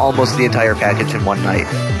through almost the entire package in one night.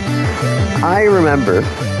 I remember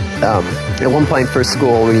at one point for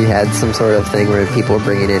school we had some sort of thing where people were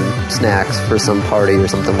bringing in snacks for some party or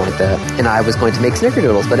something like that, and I was going to make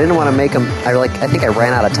snickerdoodles, but I didn't want to make them. I think I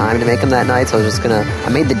ran out of time to make them that night, so I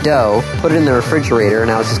made the dough, put it in the refrigerator,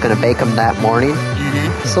 and I was just gonna bake them that morning.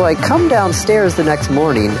 Mm-hmm. So I come downstairs the next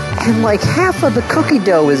morning, and half of the cookie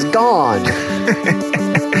dough is gone.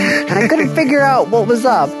 And I couldn't figure out what was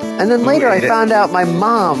up. And then later I found out my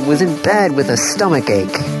mom was in bed with a stomach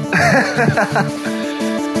ache.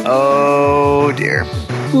 Oh, dear.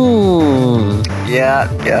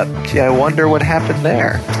 Yeah. Gee, I wonder what happened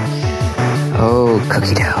there. Oh,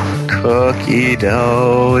 cookie dough. Cookie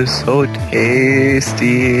dough is so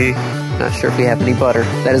tasty. Not sure if we have any butter.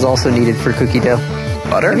 That is also needed for cookie dough.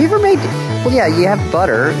 Butter? Have you ever made... Well, yeah, you have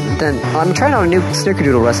butter. Then I'm trying out a new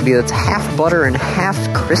snickerdoodle recipe that's half butter and half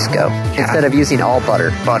Crisco instead of using all butter.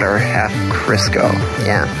 Butter, half Crisco.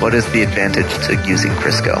 Yeah. What is the advantage to using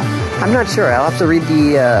Crisco? I'm not sure. I'll have to read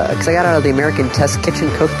because I got out of the American Test Kitchen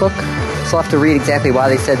Cookbook, so I'll have to read exactly why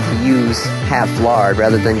they said to use half lard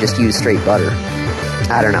rather than just use straight butter.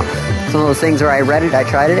 I don't know. It's one of those things where I read it, I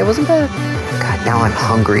tried it, it wasn't bad. God, now I'm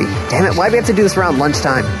hungry. Damn it, why do we have to do this around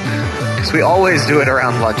lunchtime? Because we always do it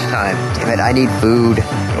around lunchtime. Damn it, I need food.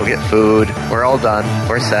 Go get food. We're all done.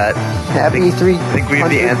 We're set. Happy 300. I think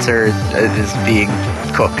the answer is being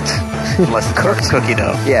cooked. Unless it's cooked cookie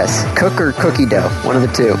dough. Yes, cook or cookie dough. One of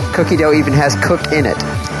the two. Cookie dough even has cook in it.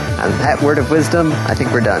 On that word of wisdom, I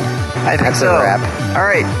think we're done. I think That's so. a wrap. All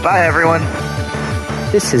right. Bye, everyone.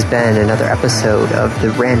 This has been another episode of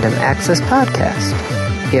the Random Access Podcast.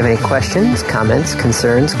 If you have any questions, comments,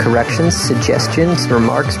 concerns, corrections, suggestions,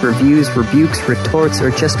 remarks, reviews, rebukes, retorts,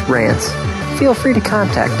 or just rants, feel free to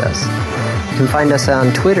contact us. You can find us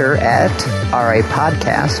on Twitter at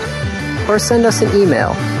RAPodcast, or send us an email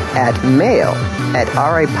at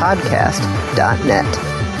mail@rapodcast.net.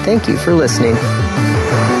 Thank you for listening.